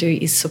we can do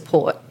is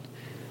support,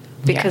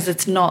 because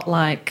it's not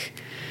like,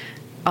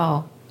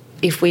 oh,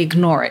 if we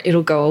ignore it,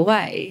 it'll go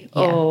away,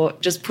 or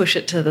just push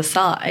it to the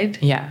side.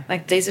 Yeah.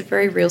 Like these are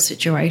very real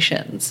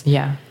situations.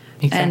 Yeah.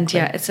 Exactly.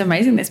 And it's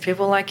amazing there's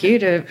people like you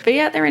to be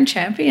out there and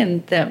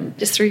champion them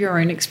just through your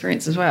own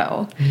experience as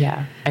well.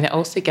 Yeah. And it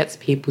also gets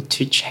people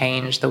to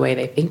change the way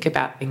they think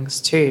about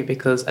things too,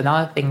 because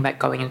another thing that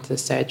going into the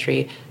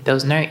surgery, there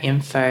was no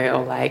info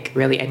or like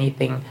really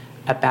anything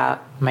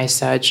about my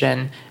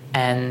surgeon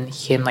and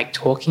him like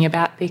talking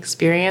about the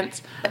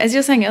experience. As you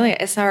were saying earlier,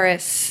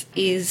 SRS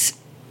is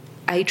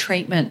a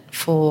treatment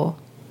for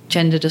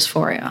gender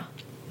dysphoria.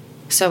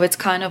 So it's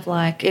kind of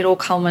like it all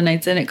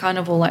culminates and it kind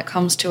of all like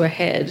comes to a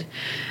head,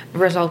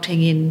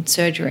 resulting in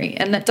surgery.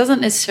 And that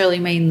doesn't necessarily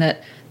mean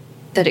that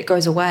it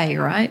goes away,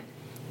 right?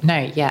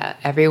 No, yeah.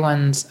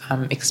 Everyone's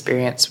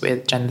experience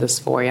with gender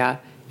dysphoria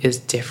is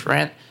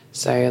different.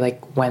 So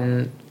like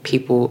when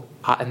people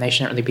and they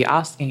shouldn't really be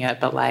asking it,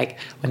 but like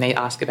when they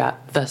ask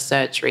about the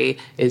surgery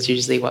is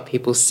usually what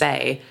people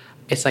say.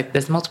 It's like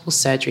there's multiple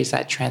surgeries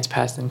that a trans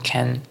person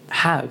can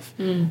have.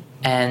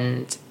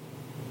 And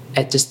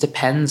it just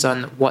depends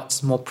on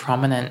what's more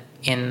prominent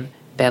in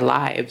their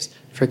lives.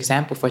 For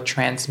example, for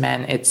trans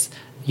men, it's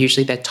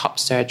usually their top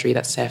surgery.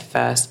 That's their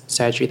first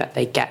surgery that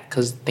they get,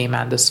 because the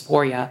amount of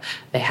dysphoria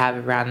they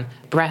have around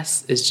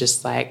breasts is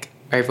just like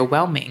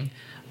overwhelming.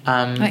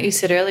 Like you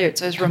said earlier, it's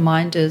those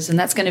reminders, and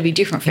that's going to be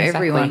different for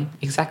everyone.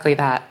 Exactly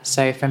that.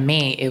 So for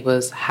me, it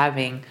was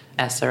having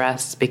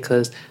SRS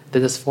because the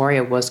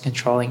dysphoria was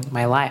controlling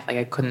my life. Like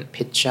I couldn't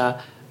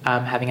picture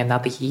having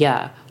another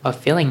year of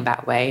feeling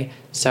that way.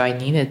 So I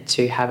needed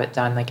to have it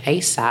done like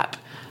ASAP.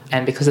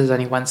 And because there's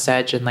only one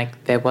surgeon,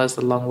 like there was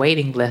a long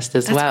waiting list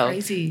as well.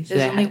 That's crazy.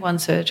 There's only one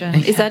surgeon.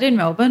 Is that in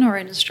Melbourne or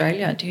in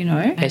Australia? Do you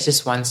know? It's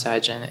just one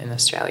surgeon in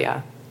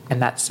Australia,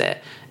 and that's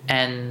it.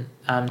 And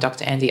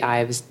Dr. Andy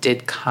Ives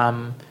did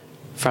come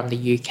from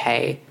the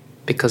UK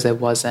because there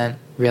wasn't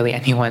really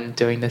anyone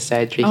doing the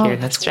surgery here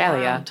in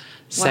Australia. Wow.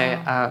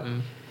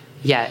 So,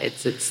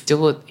 it's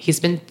still, he's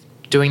been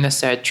doing the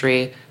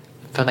surgery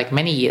for like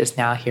many years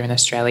now here in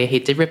Australia. He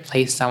did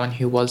replace someone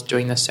who was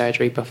doing the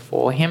surgery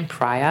before him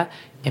prior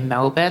in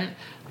Melbourne,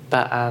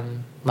 but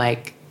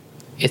like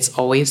it's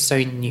always so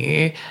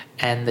new,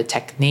 and the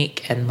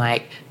technique and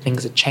like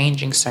things are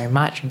changing so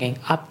much and getting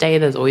updated.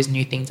 There's always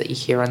new things that you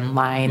hear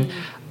online,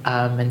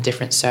 and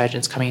different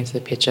surgeons coming into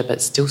the picture, but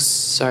it's still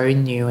so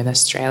new in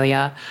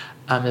Australia.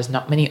 There's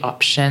not many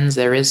options.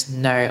 There is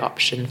no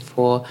option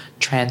for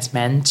trans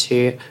men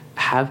to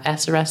have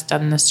SRS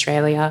done in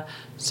Australia.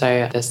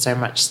 So there's so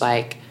much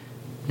like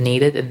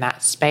needed in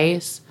that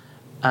space.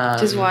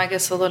 Which is why I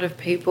guess a lot of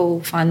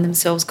people find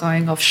themselves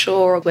going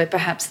offshore, where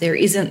perhaps there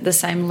isn't the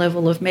same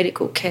level of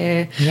medical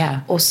care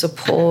or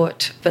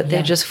support, but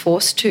they're just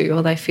forced to,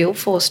 or they feel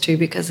forced to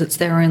because it's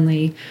their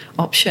only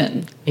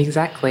option.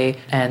 Exactly.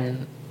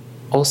 And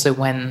also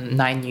when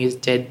 9 News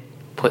did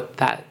put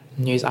that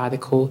news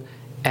article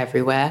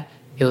everywhere,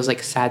 it was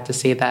like sad to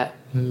see that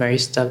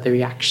most of the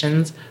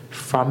reactions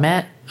from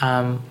it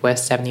were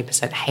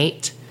 70%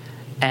 hate,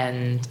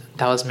 and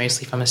that was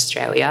mostly from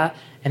Australia.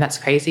 And that's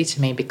crazy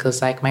to me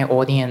because like my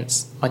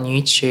audience on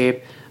YouTube,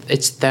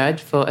 it's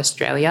third for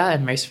Australia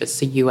and most of it's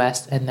the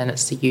US and then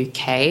it's the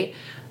UK.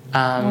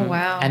 Oh,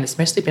 wow. And it's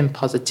mostly been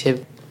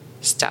positive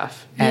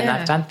stuff. And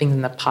I've done things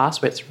in the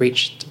past where it's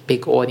reached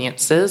big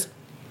audiences,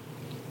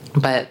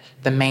 but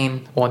the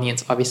main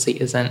audience obviously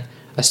isn't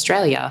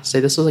Australia. So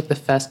this was like the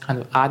first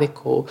kind of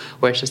article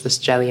where it's just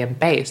Australian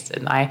based.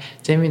 And I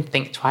didn't even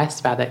think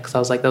twice about it because I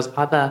was like, there's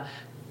other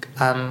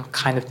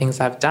kind of things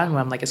I've done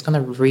where I'm like, it's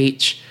going to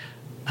reach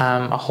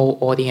a whole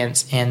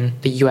audience in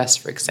the US,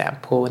 for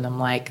example. And I'm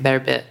like,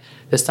 there's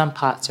some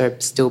parts are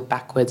still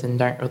backwards and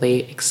don't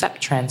really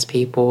accept trans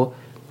people.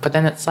 But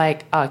then it's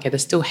like, oh, okay,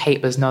 there's still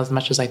hate, but it's not as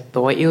much as I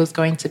thought it was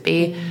going to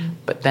be.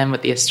 But then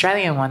with the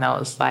Australian one, I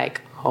was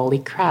like, holy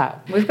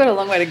crap. We've got a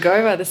long way to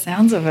go by the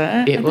sounds of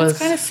it. It's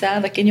kind of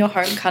sad, like in your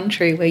home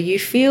country where you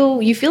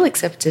feel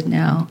accepted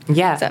now.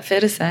 Yeah. Is that fair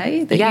to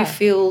say? That you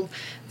feel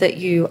that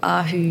you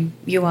are who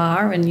you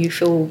are and you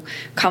feel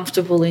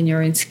comfortable in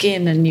your own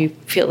skin and you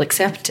feel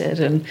accepted,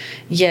 and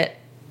yet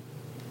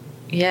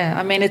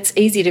I mean, it's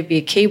easy to be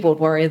a keyboard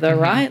warrior though,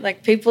 right?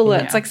 Like people,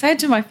 it's like, say it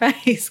to my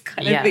face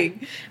kind of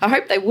thing. I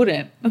hope they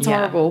wouldn't. It's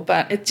horrible,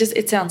 but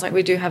it sounds like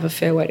we do have a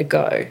fair way to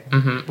go.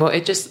 Well,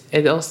 it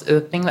also,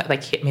 the thing that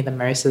like hit me the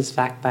most is the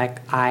fact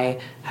like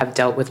I have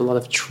dealt with a lot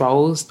of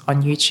trolls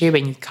on YouTube,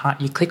 and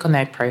you click on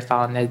their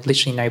profile and there's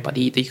literally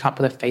nobody, you can't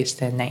put a face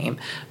to their name.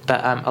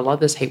 But a lot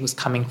of this hate was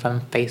coming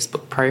from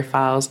Facebook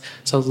profiles.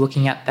 So I was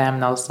looking at them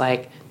and I was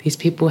like, these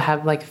people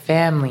have like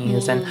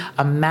families and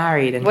are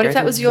married, and what if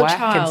that was your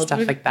child and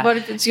stuff like that? What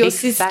if it's your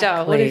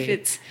sister? What if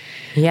it's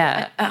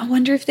I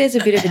wonder if there's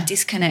a bit of a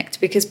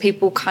disconnect because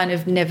people kind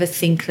of never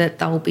think that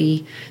they'll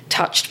be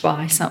touched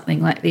by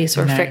something like this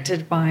or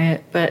affected by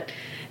it. But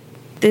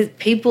there's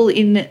people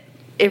in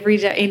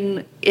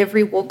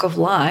every walk of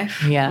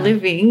life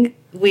living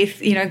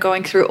with,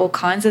 going through all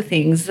kinds of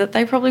things that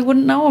they probably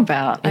wouldn't know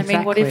about. Exactly. I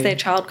mean, what if their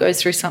child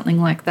goes through something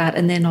like that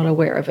and they're not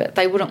aware of it?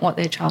 They wouldn't want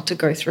their child to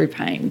go through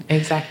pain.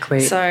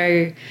 Exactly.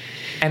 So,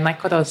 and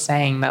like what I was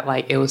saying, that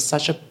like it was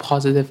such a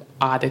positive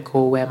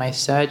article where my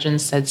surgeon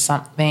said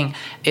something.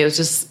 It was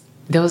just,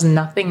 there was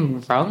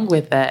nothing wrong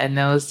with it, and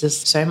there was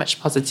just so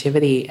much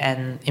positivity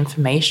and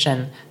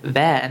information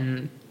there,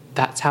 and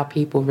that's how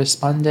people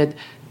responded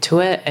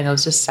to it. And it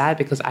was just sad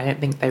because I don't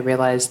think they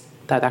realized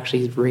that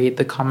actually read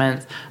the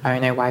comments. I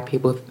don't know why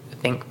people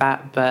think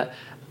that, but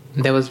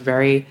there was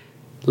very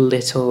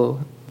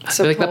little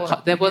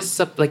support.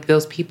 Like there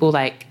was people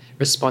like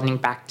responding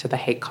back to the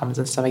hate comments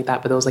and stuff like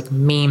that, but there was like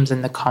memes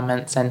in the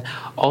comments and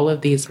all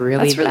of these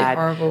really bad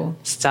horrible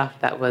stuff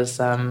that was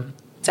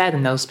said.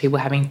 And there was people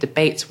having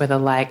debates where they're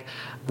like,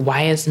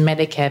 why is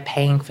Medicare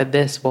paying for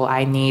this? Well,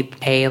 I need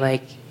a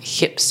like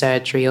hip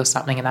surgery or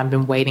something and I've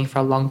been waiting for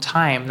a long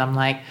time. And I'm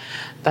like,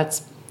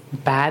 that's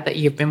bad that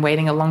you've been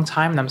waiting a long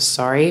time, and I'm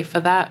sorry for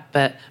that,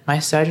 but my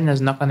surgeon is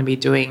not going to be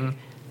doing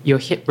your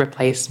hip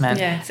replacement.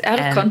 Yeah, it's out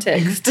of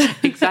context.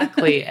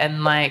 Exactly.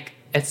 And like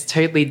it's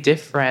totally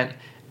different.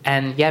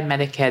 And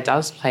Medicare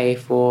does pay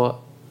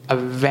for a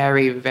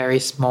very, very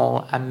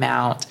small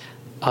amount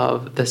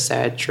of the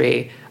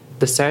surgery.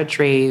 The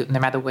surgery, no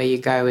matter where you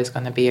go, is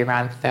going to be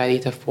around 30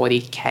 to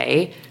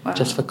 40K,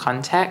 just for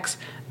context.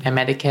 And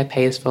Medicare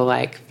pays for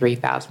like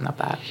 3,000 of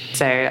that.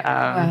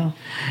 So,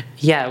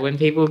 when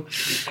people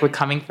were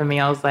coming for me,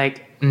 I was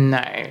like,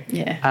 no.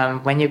 Yeah.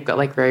 When you've got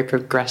like very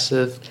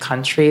progressive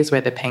countries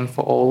where they're paying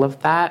for all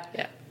of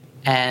that,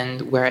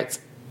 and where it's,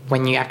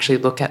 when you actually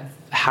look at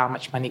how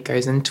much money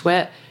goes into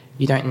it,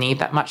 you don't need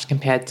that much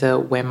compared to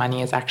where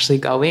money is actually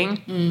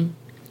going.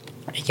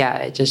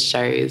 It just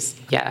shows,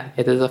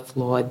 it is a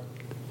flawed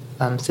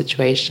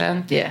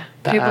situation. Yeah.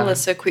 But, people are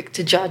so quick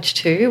to judge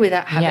too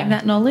without having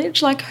that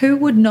knowledge. Like, who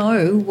would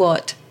know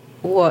what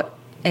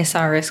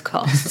SRS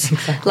costs?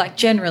 Exactly. Like,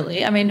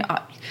 generally, I mean,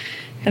 I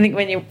think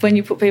when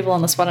you put people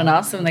on the spot and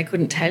ask them, they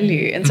couldn't tell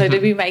you. And so to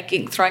be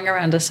throwing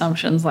around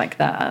assumptions like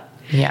that.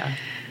 Yeah.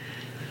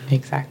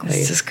 Exactly.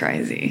 It's just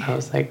crazy. I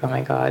was like, oh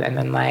my God. And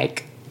then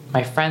like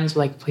my friends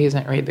were like, please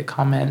don't read the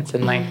comments.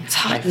 And like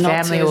my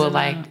family were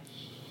like,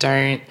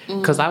 don't,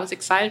 because I was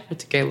excited for it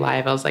to go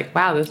live. I was like,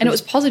 wow, it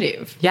was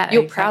positive. Yeah,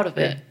 you're proud of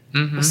it,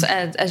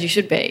 as you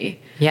should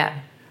be. Yeah,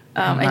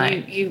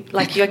 and you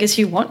I guess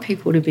you want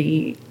people to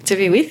be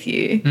with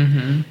you.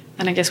 And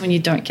I guess when you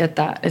don't get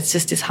that, it's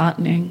just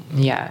disheartening.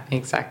 Yeah,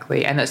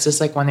 exactly. And it's just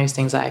like one of those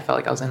things that I felt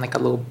like I was in like a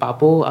little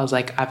bubble. I was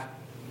like,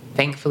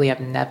 thankfully I've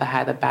never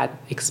had a bad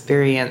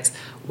experience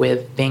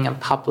with being in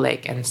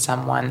public and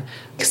someone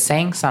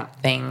saying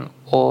something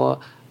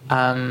or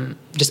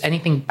just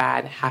anything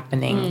bad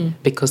happening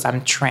because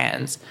I'm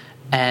trans.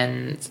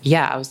 And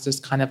I was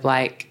just kind of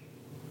like,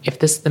 if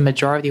this is the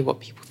majority of what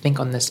people think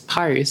on this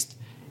post,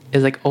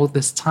 is like all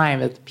this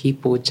time of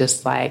people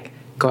just like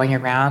going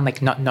around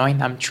like not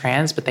knowing I'm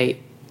trans, but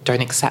they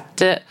don't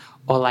accept it,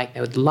 or like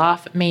they would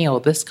laugh at me or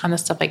this kind of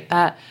stuff like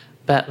that.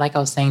 But like I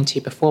was saying to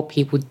you before,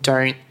 people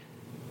don't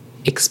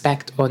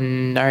expect or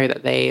know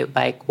that they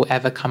like will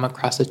ever come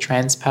across a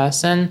trans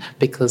person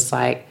because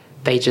like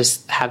they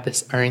just have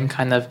this own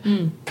kind of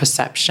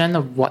perception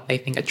of what they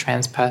think a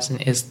trans person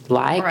is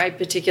like. Or a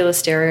particular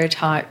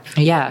stereotype.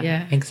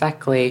 Yeah,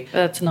 exactly. But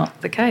that's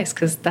not the case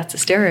because that's a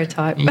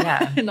stereotype.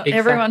 Yeah, not exactly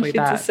everyone fits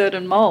that. a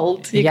certain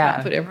mold. You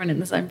can't put everyone in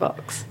the same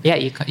box. Yeah,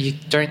 you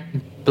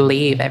don't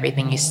believe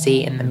everything you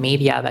see in the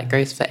media that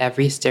goes for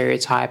every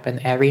stereotype and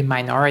every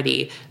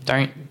minority.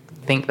 Don't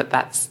think that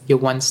that's your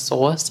one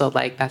source or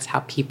like that's how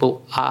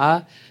people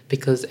are,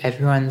 because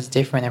everyone's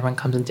different. Everyone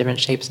comes in different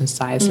shapes and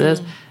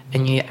sizes.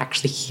 And you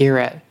actually hear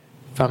it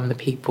from the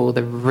people,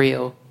 the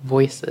real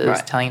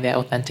voices telling their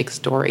authentic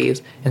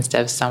stories instead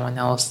of someone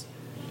else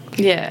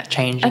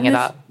changing it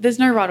up. There's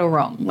no right or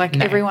wrong. Like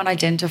everyone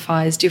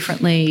identifies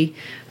differently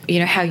you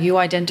know, how you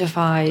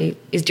identify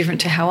is different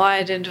to how I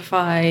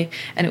identify,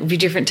 and it will be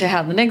different to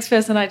how the next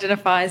person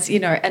identifies, you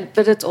know,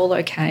 but it's all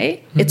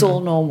okay. It's all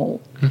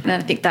normal. And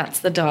I think that's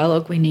the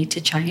dialogue we need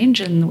to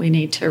change, and we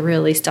need to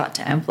really start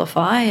to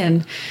amplify.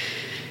 And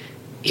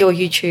your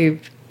YouTube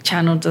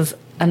channel does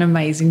an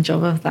amazing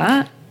job of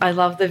that. I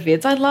love the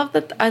vids.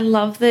 I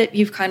love that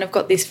you've kind of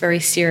got this very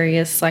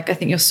serious, like, I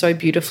think you're so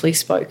beautifully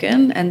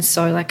spoken and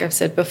so, like I've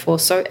said before,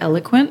 so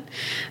eloquent,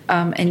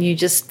 and you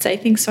just say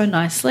things so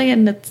nicely,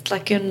 and it's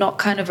like you're not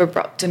kind of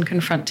abrupt and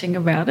confronting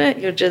about it.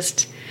 You're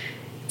just,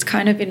 it's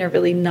kind of in a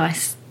really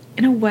nice,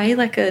 in a way,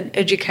 like an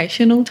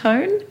educational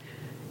tone,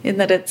 in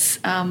that it's,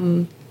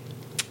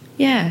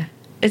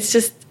 it's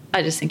just,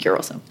 I just think you're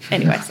awesome.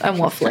 Anyways, I'm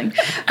waffling.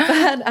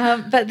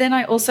 But then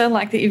I also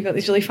like that you've got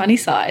this really funny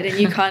side, and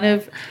you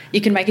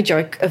can make a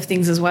joke of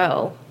things as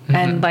well.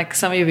 And like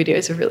some of your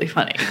videos are really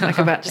funny, like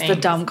about just the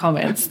dumb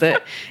comments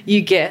that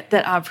you get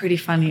that are pretty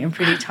funny and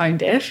pretty tone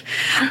deaf,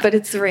 but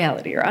it's the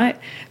reality, right?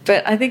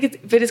 But I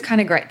think it's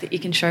kind of great that you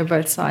can show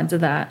both sides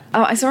of that.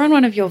 Oh, I saw on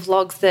one of your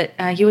vlogs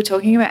that you were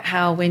talking about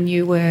how when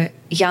you were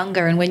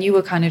younger and when you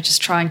were kind of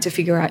just trying to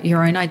figure out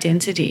your own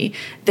identity,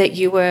 that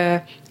you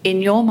were,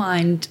 in your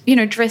mind, you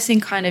know, dressing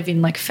kind of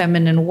in like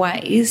feminine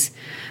ways,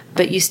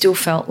 but you still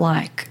felt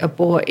like a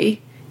boy,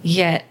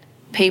 yet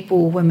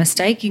people were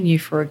mistaking you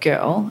for a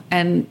girl.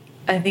 And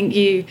I think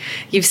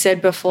you've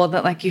said before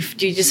that like you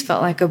just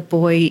felt like a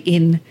boy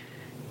in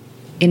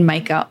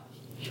makeup.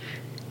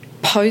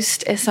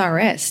 Post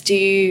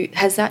SRS,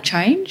 has that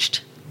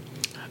changed?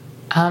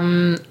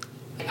 I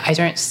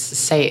don't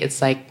say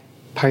it's like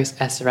post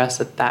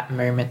SRS that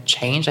moment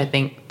changed. I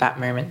think that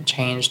moment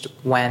changed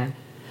when,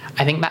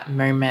 I think that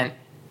moment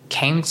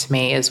came to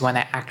me is when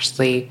I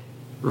actually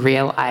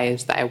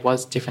realized that I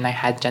was different. I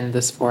had gender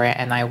dysphoria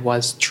and I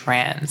was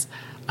trans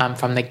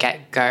from the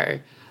get-go.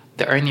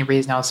 The only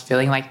reason I was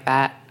feeling like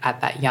that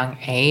at that young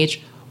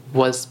age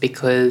was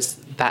because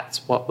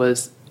that's what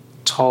was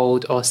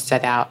told or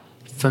set out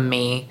for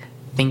me,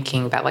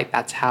 thinking that like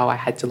that's how I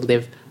had to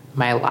live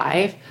my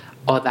life,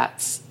 or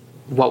that's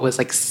what was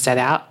like set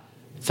out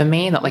for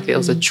me, not like it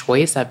was a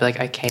choice. I'd be like,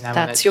 okay, now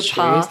that's your choose.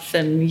 Path.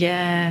 And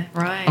yeah,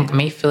 right.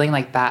 Me feeling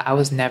like that, I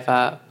was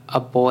never a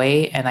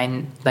boy, and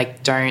I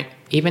like don't,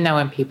 even though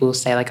when people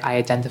say like I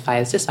identify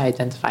as this, I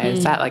identify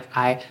as that, like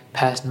I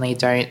personally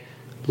don't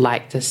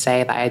like to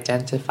say that I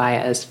identify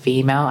as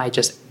female. I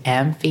just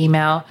am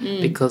female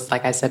because,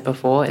 like I said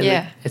before,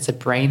 it's a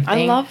brain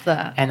thing. I love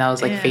that. And I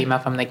was like female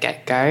from the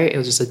get-go. It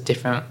was just a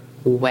different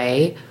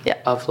way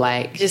of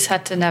like... You just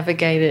had to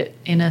navigate it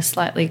in a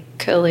slightly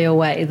curlier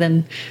way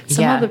than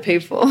some other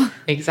people.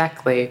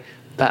 Exactly.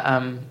 But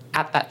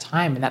at that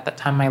time in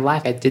my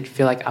life, I did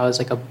feel like I was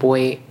like a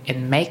boy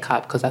in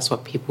makeup because that's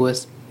what people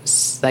was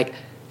like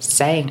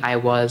saying I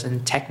was,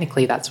 and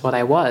technically that's what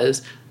I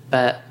was.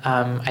 But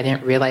I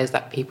didn't realize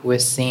that people were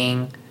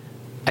seeing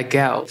a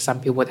girl. Some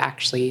people would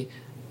actually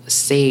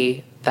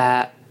see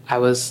that I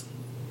was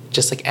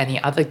just like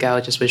any other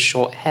girl, just with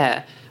short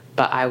hair.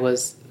 But I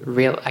was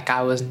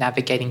I was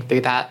navigating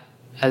through that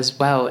as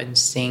well, and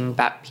seeing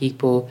that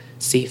people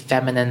see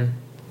feminine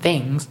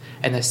things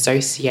and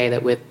associate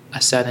it with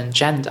a certain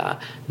gender.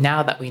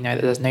 Now that we know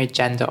that there's no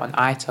gender on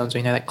items,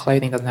 we know that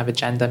clothing doesn't have a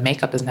gender,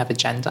 makeup doesn't have a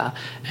gender,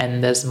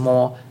 and there's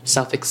more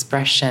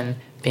self-expression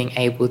being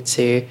able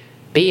to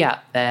be out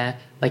there.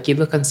 Like you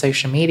look on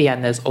social media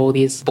and there's all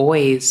these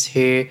boys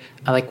who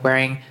are like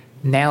wearing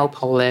nail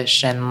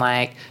polish and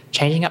like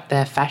changing up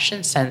their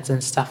fashion sense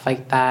and stuff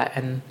like that,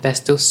 and they're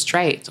still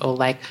straight, or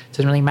like it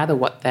doesn't really matter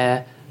what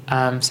their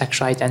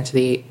sexual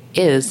identity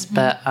is,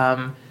 but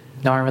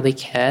no one really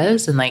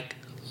cares, and like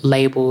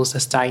labels are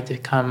starting to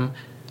become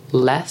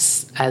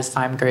less as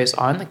time goes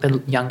on. Like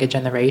the younger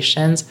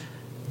generations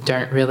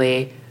don't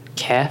really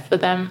care for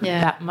them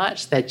that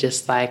much. They're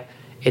just like,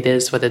 it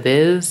is what it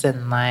is,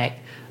 and like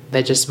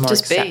they're just more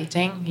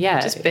accepting.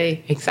 Just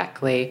be.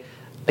 Exactly.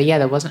 But yeah,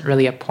 there wasn't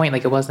really a point.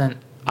 Like it wasn't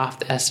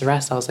after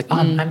SRS I was like, oh,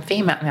 I'm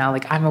female now,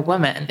 like I'm a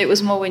woman. It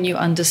was more when you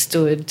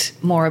understood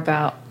more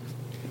about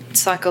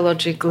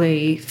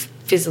psychologically,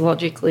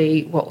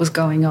 physiologically what was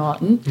going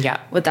on.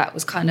 Yeah. Well, that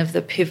was kind of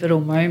the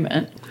pivotal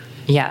moment.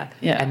 Yeah.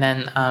 And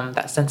then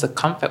that sense of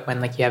comfort when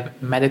like you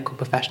have medical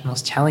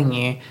professionals telling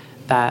you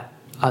that,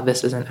 oh,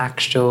 this is an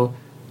actual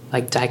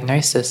like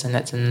diagnosis,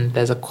 and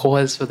there's a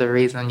cause for the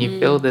reason you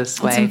feel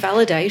this way. Some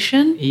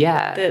validation.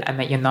 Yeah. And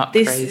that you're not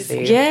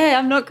crazy.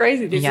 I'm not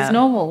crazy. This is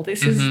normal.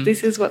 This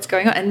is what's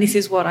going on, and this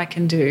is what I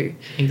can do.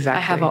 Exactly.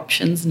 I have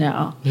options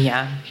now.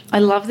 Yeah. I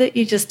love that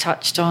you just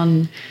touched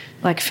on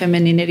like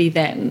femininity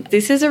then.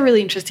 This is a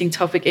really interesting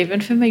topic, even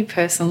for me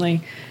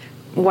personally.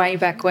 Way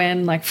back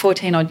when, like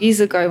 14 odd years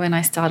ago when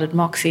I started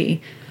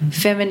Moxie,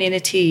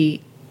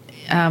 femininity,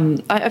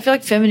 I feel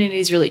like femininity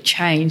has really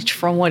changed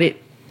from what it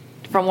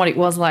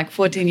was like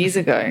 14 years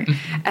ago.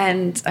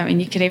 And I mean,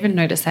 you can even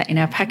notice that in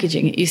our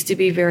packaging. It used to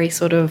be very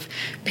sort of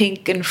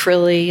pink and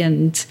frilly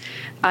and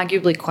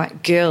arguably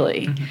quite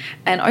girly.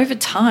 And over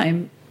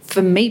time,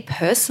 for me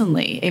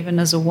personally, even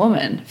as a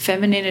woman,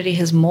 femininity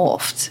has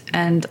morphed.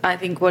 And I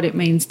think what it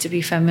means to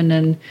be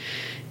feminine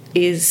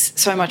is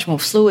so much more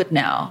fluid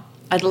now.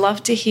 I'd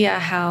love to hear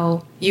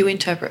how you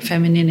interpret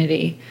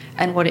femininity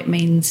and what it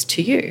means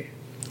to you.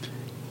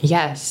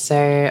 Yes,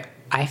 so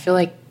I feel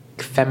like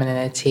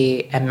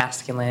femininity and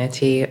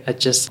masculinity are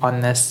just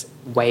on this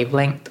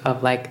wavelength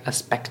of like a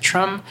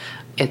spectrum.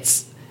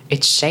 It's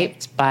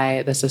shaped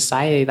by the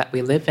society that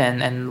we live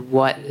in and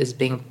what is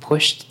being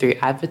pushed through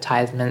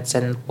advertisements,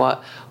 and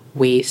what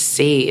we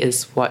see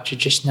is what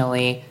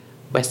traditionally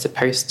we're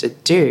supposed to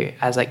do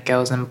as like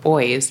girls and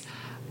boys.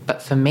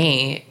 But for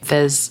me,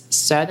 there's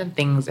certain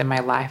things in my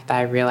life that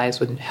I realized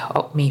would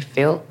help me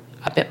feel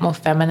a bit more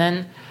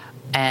feminine.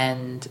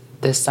 And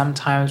there's some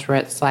times where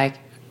it's like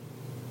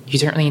you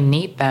don't really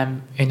need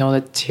them in order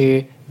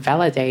to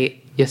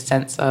validate your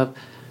sense of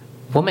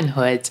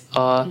womanhood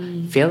or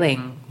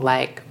feeling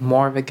like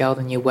more of a girl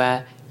than you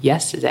were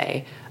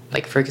yesterday.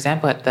 Like, for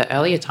example, at the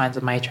earlier times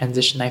of my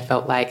transition, I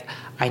felt like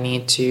I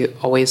need to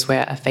always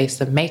wear a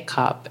face of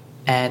makeup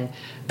and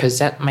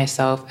present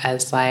myself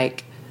as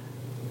like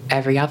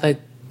every other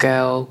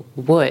girl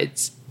would,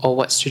 or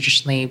what's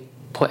traditionally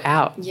put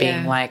out,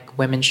 being like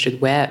women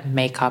should wear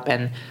makeup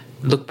and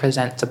look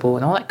presentable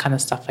and all that kind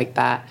of stuff like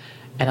that.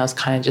 And I was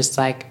kind of just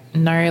like,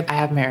 no, I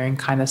have my own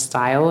kind of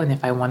style, and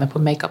if I want to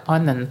put makeup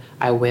on, then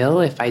I will.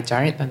 If I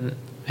don't, then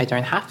I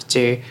don't have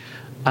to.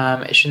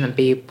 It shouldn't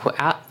be put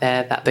out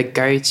there that the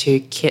go-to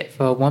kit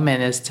for a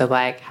woman is to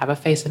like have a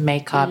face of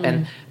makeup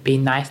and be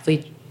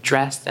nicely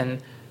dressed,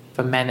 and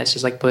for men it's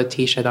just like put a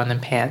t-shirt on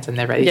and pants and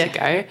they're ready to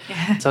go.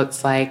 So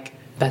it's like,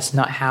 that's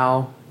not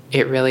how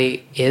it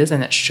really is,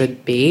 and it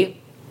should be.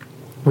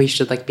 We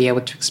should like be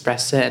able to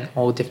express it in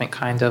all different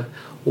kind of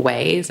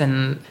ways.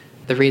 And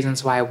the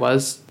reasons why I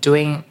was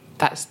doing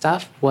that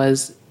stuff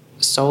was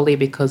solely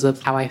because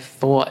of how I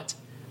thought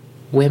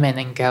women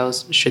and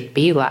girls should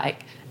be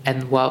like,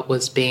 and what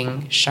was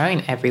being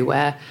shown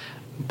everywhere.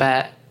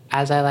 But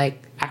as I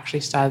like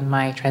actually started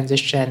my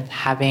transition,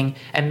 having,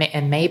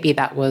 and maybe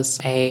that was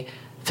a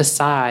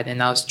facade,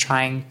 and I was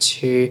trying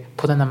to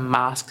put on a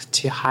mask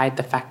to hide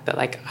the fact that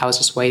like I was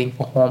just waiting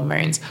for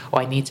hormones,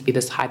 or I need to be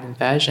this heightened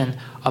version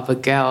of a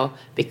girl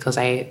because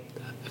I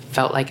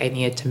felt like I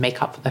needed to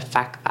make up for the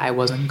fact that I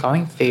wasn't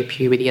going through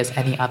puberty as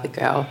any other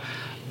girl.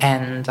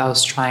 And I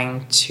was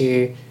trying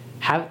to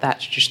have that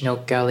traditional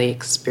girly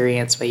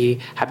experience where you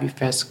have your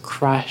first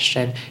crush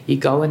and you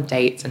go on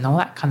dates and all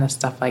that kind of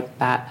stuff like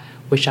that,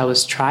 which I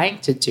was trying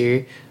to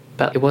do,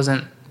 but it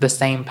wasn't the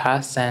same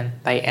person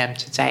that I am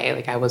today.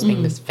 Like I was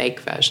being this fake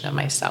version of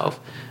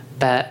myself.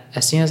 But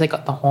as soon as I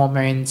got the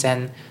hormones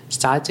and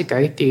started to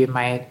go through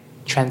my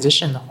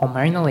transition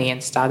hormonally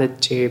and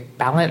started to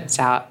balance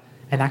out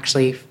and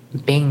actually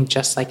being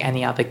just like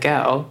any other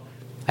girl,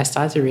 I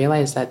started to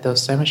realize that there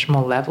was so much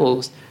more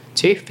levels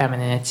to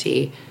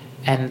femininity,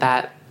 and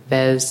that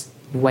there's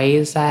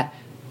ways that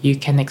you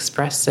can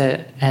express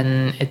it,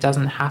 and it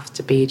doesn't have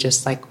to be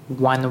just like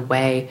one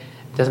way.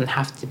 It doesn't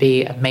have to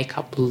be a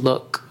makeup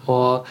look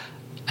or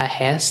a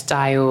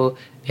hairstyle.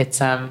 It's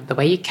the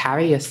way you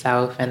carry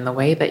yourself and the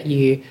way that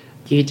you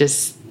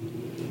just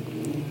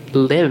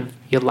live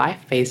your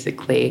life,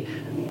 basically.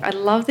 I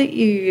love that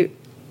you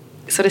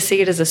sort of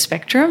see it as a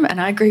spectrum, and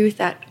I agree with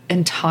that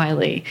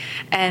entirely.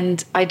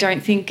 And I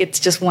don't think it's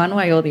just one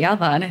way or the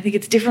other, and I think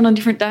it's different on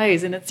different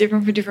days, and it's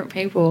different for different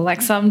people.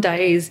 Like some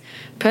days,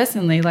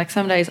 personally, like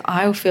some days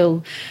I'll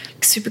feel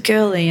super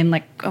girly and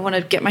like I want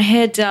to get my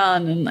hair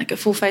done and like a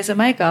full face of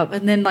makeup,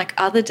 and then like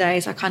other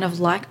days I kind of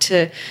like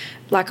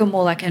a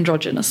more like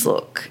androgynous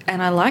look,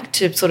 and I like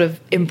to sort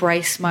of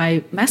embrace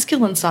my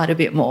masculine side a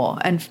bit more,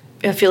 and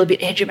I feel a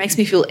bit edgy. It makes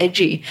me feel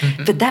edgy,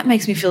 but that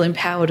makes me feel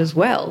empowered as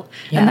well.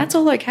 And that's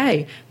all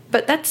okay.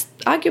 But that's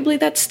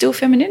still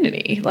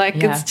femininity. Like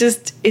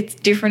it's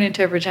different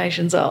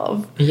interpretations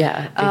of.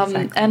 Yeah,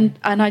 exactly. And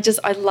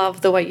I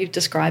love the way you've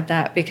described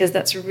that, because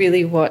that's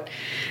really what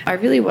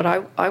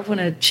I want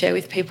to share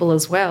with people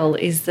as well,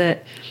 is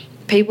that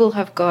people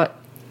have got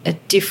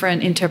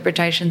different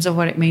interpretations of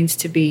what it means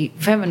to be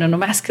feminine or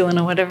masculine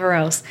or whatever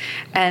else,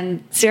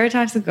 and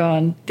stereotypes are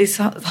gone. This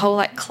whole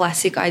like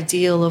classic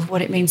ideal of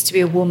what it means to be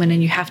a woman,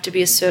 and you have to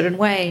be a certain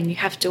way, and you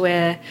have to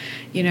wear,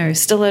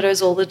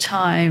 stilettos all the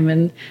time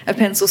and a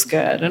pencil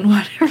skirt and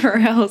whatever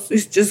else,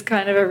 is just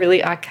kind of a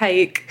really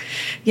archaic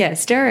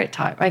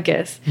stereotype, I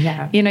guess.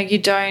 You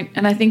don't,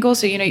 and I think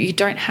also you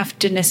don't have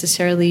to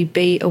necessarily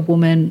be a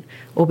woman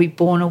or be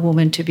born a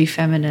woman to be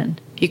feminine.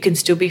 You can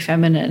still be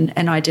feminine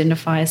and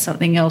identify as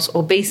something else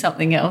or be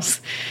something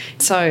else.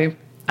 So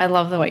I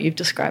love the way you've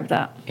described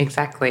that.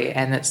 Exactly.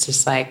 And it's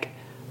just like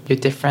your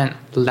different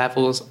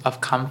levels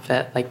of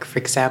comfort. Like, for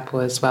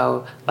example, as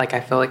well, like I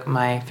feel like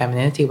my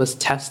femininity was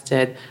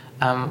tested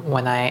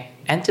when I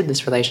entered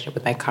this relationship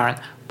with my current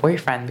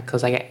boyfriend,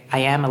 because I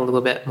am a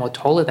little bit more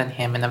taller than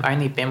him, and I've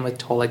only been with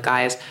taller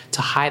guys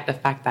to hide the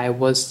fact that I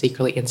was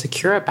secretly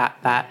insecure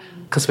about that,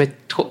 because we're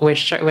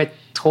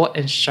taught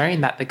and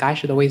shown that the guy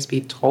should always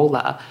be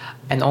taller.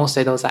 And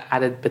also there was that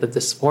added bit of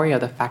dysphoria,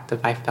 the fact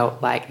that I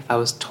felt like if I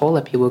was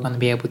taller, people were going to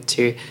be able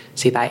to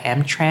see that I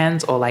am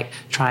trans, or like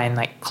try and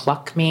like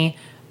clock me.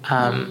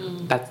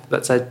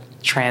 That's a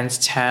trans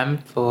term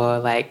for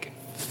like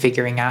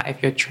figuring out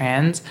if you're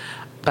trans.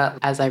 But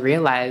as I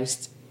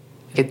realized,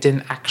 it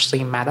didn't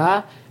actually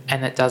matter,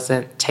 and it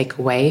doesn't take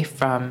away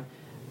from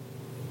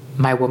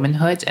my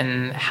womanhood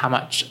and how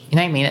much, you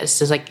know what I mean? It's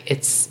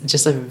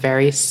just a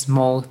very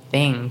small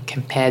thing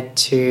compared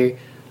to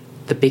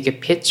the bigger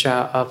picture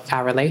of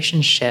our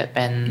relationship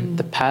and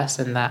the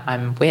person that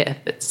I'm with.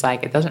 It's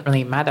like, it doesn't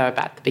really matter.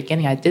 About the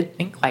beginning, I did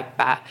think like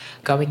that.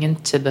 Going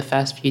into the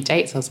first few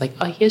dates, I was like,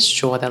 oh, he's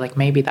shorter. Like,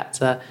 maybe that's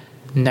a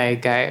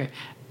no-go.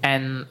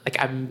 And like,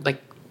 I'm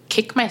like,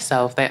 kick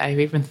myself that I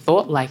even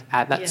thought like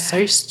that. That's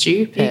so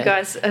stupid. You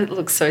guys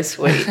look so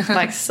sweet,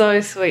 like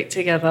so sweet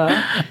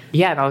together.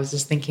 Yeah, and I was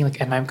just thinking, like,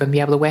 am I going to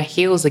be able to wear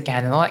heels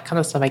again and all that kind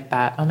of stuff like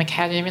that. I'm like,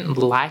 I don't even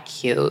like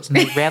heels, and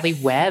I rarely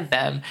wear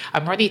them.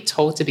 I'm already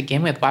told to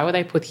begin with, why would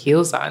I put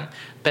heels on?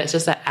 But it's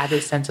just that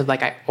added sense of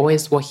like, I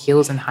always wore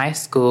heels in high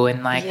school,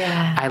 and like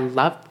I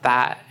loved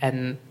that.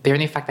 And the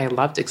only fact I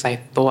loved it because I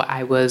thought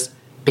I was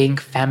being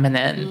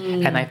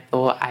feminine and I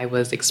thought I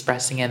was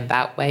expressing it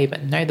that way.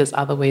 But no, there's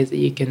other ways that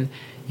you can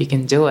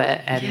do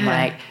it, and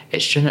like,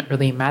 it shouldn't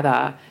really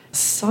matter.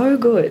 So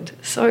good.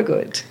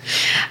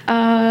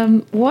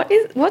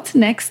 What's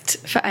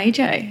next for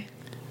AJ?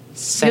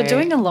 So, you're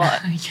doing a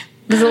lot.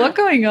 There's a lot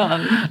going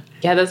on.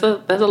 Yeah, there's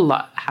a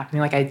lot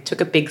happening. Like, I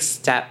took a big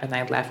step and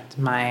I left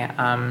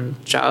my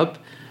job,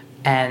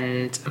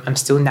 and I'm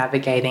still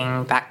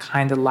navigating that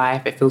kind of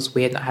life. It feels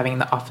weird not having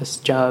the office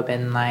job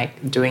and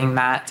like doing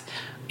that.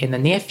 In the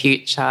near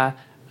future,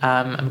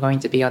 I'm going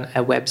to be on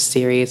a web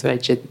series that I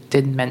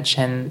did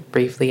mention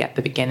briefly at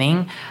the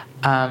beginning,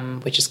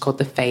 which is called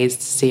the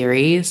Phased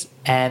series.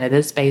 And it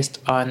is based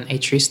on a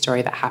true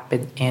story that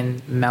happened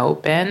in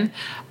Melbourne,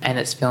 and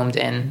it's filmed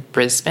in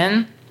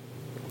Brisbane.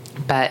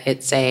 But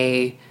it's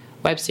a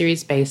web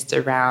series based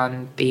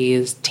around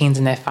these teens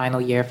in their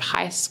final year of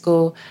high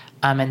school,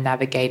 and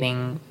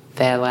navigating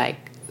their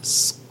like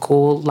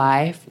school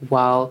life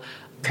while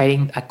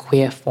creating a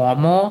queer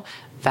formal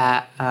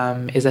that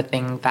is a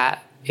thing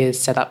that is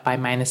set up by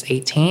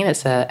 -18.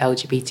 It's a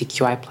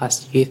LGBTQI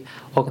plus youth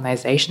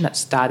organization that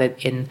started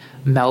in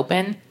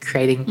Melbourne,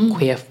 creating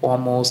queer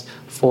formals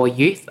for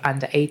youth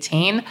under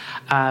 18.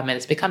 And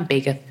it's become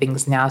bigger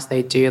things now. So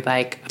they do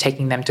like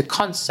taking them to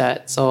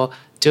concerts or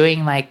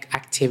doing like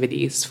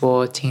activities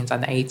for teens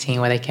under 18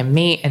 where they can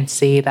meet and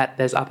see that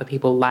there's other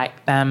people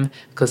like them,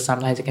 because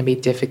sometimes it can be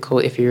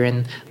difficult if you're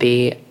in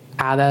the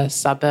outer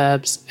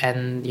suburbs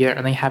and you don't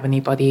really have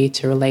anybody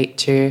to relate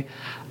to.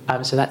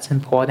 So that's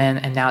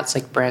important. And now it's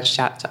like branched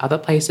out to other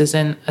places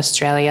in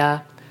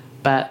Australia.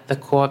 But the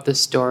core of the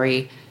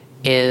story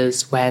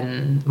is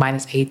when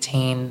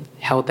 -18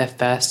 held their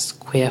first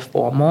queer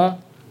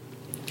formal,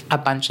 a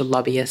bunch of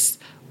lobbyists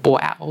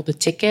bought out all the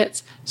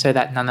tickets so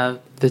that none of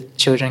the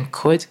children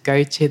could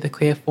go to the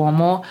queer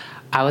formal.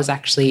 I was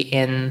actually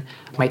in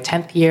my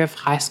 10th year of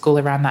high school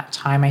around that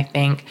time, I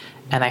think,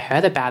 and I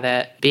heard about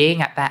it.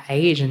 Being at that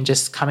age and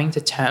just coming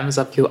to terms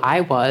of who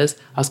I was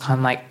kind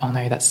of like, oh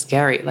no, that's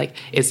scary. Like,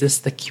 is this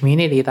the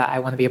community that I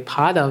want to be a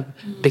part of?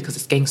 Because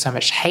it's getting so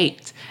much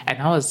hate. And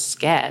I was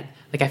scared.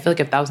 Like, I feel like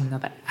if that was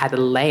another added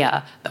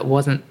layer that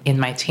wasn't in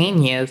my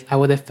teen years, I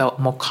would have felt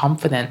more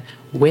confident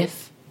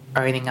with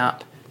owning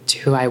up to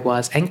who I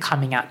was and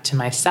coming out to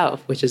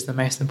myself, which is the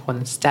most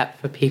important step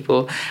for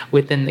people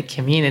within the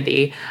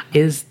community,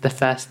 is the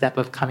first step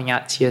of coming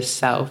out to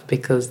yourself,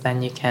 because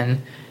then you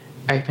can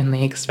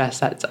openly express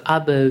that to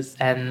others,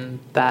 and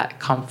that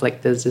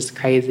conflict is just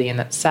crazy in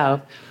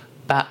itself.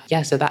 But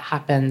yeah, so that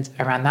happened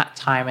around that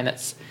time, and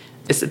it's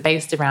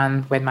based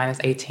around when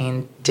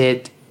 -18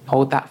 did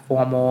hold that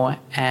formal,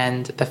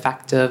 and the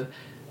fact of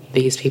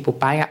these people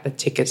buying up the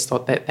tickets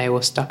thought that they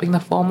were stopping the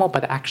formal,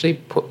 but it actually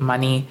put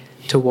money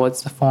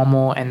towards the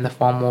formal, and the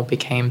formal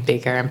became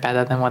bigger and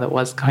better than what it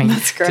was going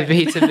to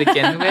be to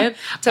begin with.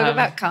 Talk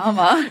about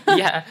karma.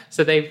 Yeah,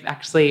 so they've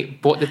actually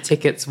bought the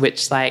tickets,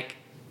 which like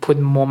put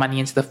more money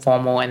into the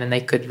formal, and then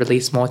they could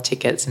release more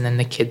tickets, and then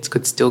the kids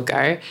could still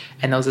go.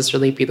 And there was this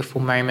really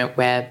beautiful moment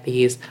where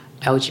these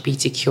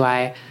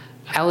LGBTQI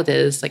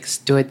elders like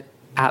stood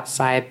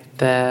outside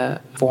the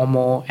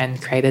formal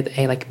and created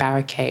a like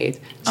barricade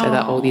so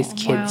that all these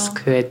kids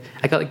could,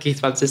 I got like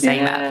goosebumps just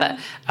saying that,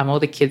 but all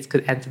the kids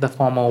could enter the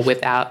formal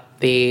without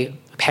the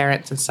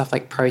parents and stuff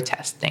like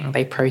protesting.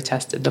 They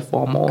protested the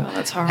formal. God,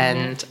 that's horrible.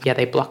 And yeah,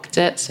 they blocked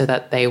it so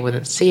that they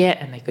wouldn't see it,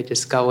 and they could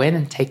just go in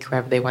and take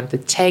whoever they wanted to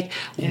take,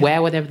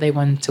 wear whatever they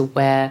wanted to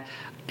wear.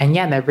 And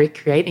yeah, they're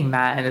recreating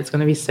that, and it's going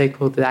to be so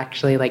cool to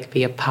actually like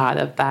be a part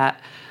of that,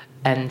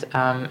 and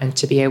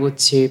to be able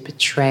to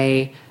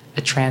portray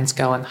a trans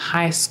girl in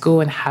high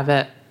school and have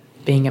it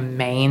being a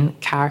main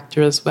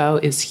character as well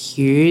is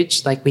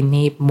huge. Like, we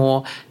need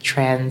more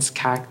trans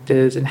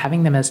characters and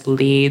having them as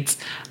leads.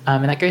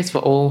 And that goes for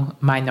all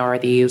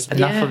minorities.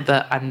 Enough of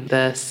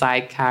the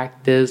side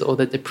characters or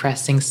the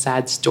depressing,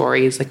 sad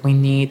stories. Like, we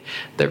need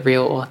the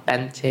real,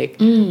 authentic,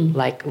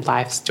 like,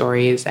 life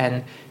stories.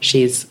 And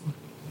she's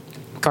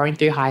going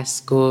through high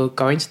school,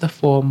 going to the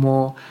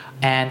formal,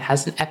 and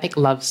has an epic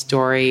love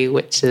story,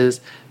 which is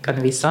going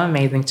to be so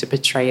amazing to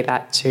portray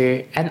that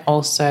too. And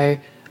also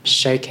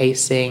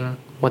showcasing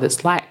what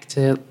it's like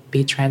to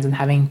be trans and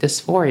having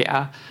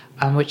dysphoria,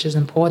 which is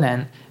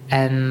important.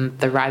 And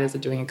the writers are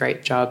doing a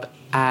great job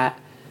at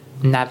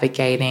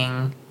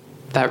navigating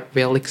that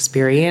real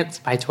experience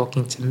by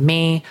talking to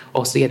me,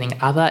 also getting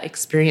other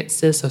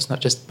experiences, so it's not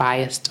just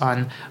biased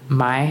on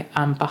my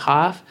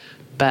behalf,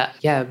 but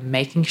yeah,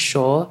 making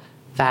sure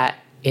that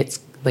it's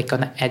like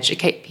going to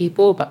educate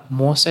people, but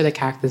more so the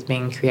characters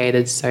being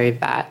created so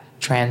that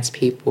trans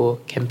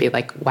people can be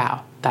like,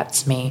 wow,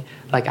 that's me,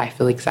 like I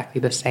feel exactly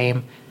the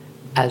same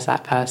as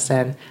that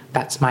person,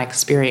 that's my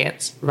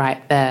experience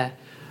right there.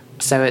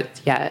 So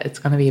it's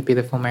going to be a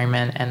beautiful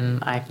moment,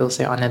 and I feel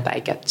so honored that I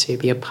get to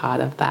be a part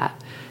of that.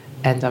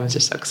 And I'm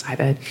just so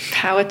excited.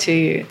 Power to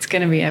you. It's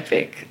going to be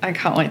epic. I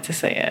can't wait to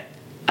see it.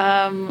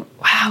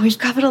 Wow, we've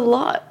covered a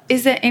lot.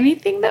 Is there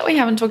anything that we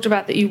haven't talked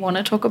about that you want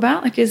to talk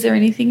about? Like, is there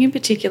anything in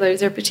particular?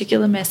 Is there a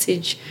particular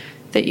message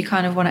that you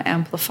kind of want to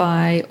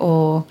amplify?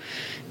 Or,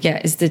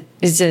 yeah, is there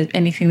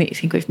anything that you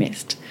think we've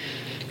missed?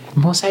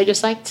 More so, I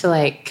just like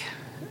to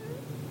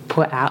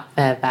put out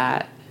there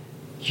that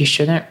you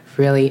shouldn't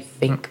really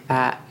think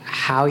that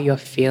how you're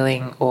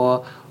feeling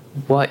or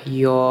what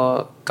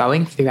you're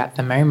going through at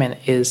the moment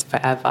is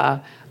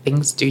forever.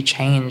 Things do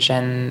change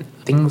and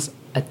things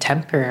are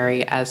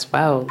temporary as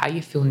well. How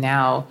you feel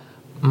now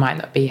might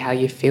not be how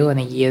you feel in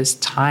a year's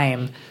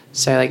time.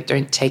 So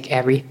don't take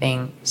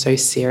everything so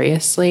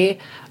seriously.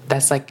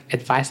 That's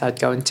advice I would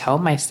go and tell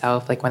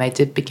myself when I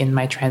did begin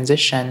my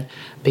transition,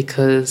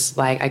 because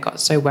I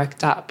got so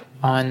worked up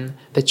on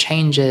the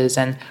changes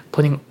and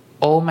putting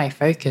all my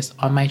focus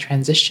on my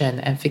transition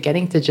and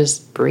forgetting to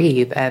just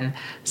breathe and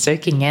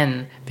soaking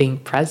in, being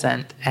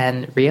present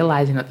and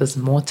realizing that there's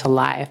more to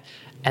life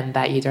and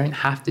that you don't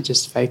have to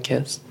just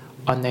focus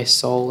on those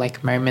soul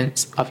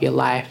moments of your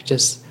life.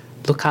 Just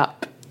look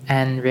up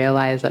and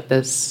realize that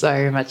there's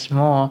so much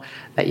more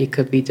that you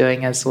could be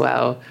doing as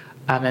well,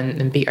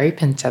 and be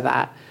open to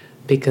that,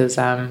 because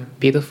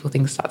beautiful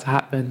things start to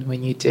happen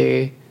when you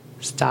do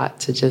start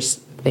to just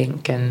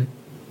think and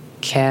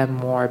care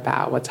more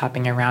about what's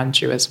happening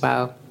around you as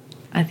well.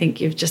 I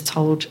think you've just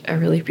told a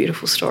really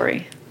beautiful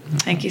story.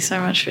 Thank you so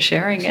much for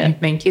sharing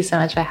it. Thank you so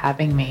much for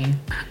having me.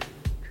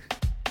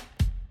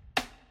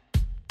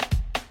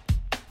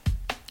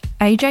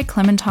 AJ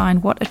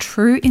Clementine, what a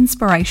true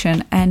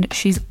inspiration, and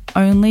she's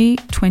only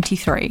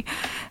 23.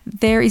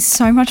 There is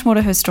so much more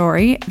to her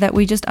story that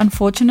we just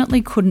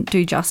unfortunately couldn't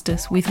do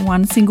justice with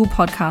one single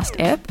podcast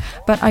ep,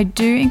 but I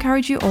do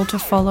encourage you all to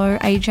follow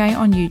AJ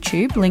on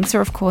YouTube. Links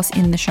are of course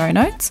in the show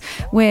notes,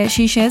 where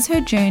she shares her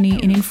journey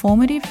in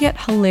informative yet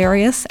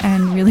hilarious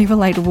and really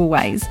relatable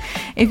ways.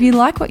 If you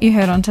like what you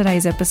heard on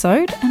today's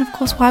episode, and of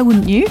course why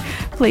wouldn't you,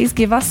 please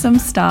give us some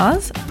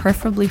stars,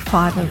 preferably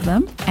 5 of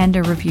them, and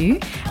a review,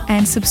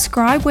 and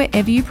subscribe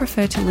wherever you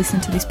prefer to listen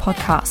to this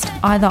podcast,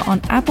 either on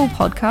Apple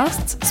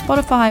Podcasts,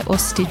 Spotify or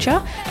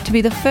Stitcher, to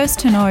be the first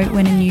to know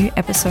when a new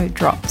episode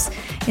drops.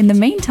 In the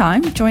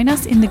meantime, join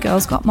us in the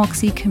Girls Got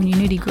Moxie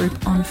community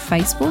group on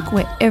Facebook,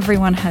 where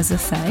everyone has a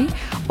say,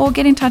 or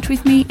get in touch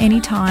with me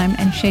anytime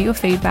and share your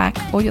feedback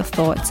or your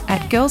thoughts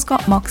at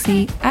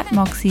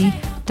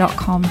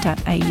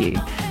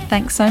girlsgotmoxie@moxie.com.au.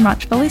 Thanks so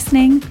much for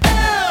listening.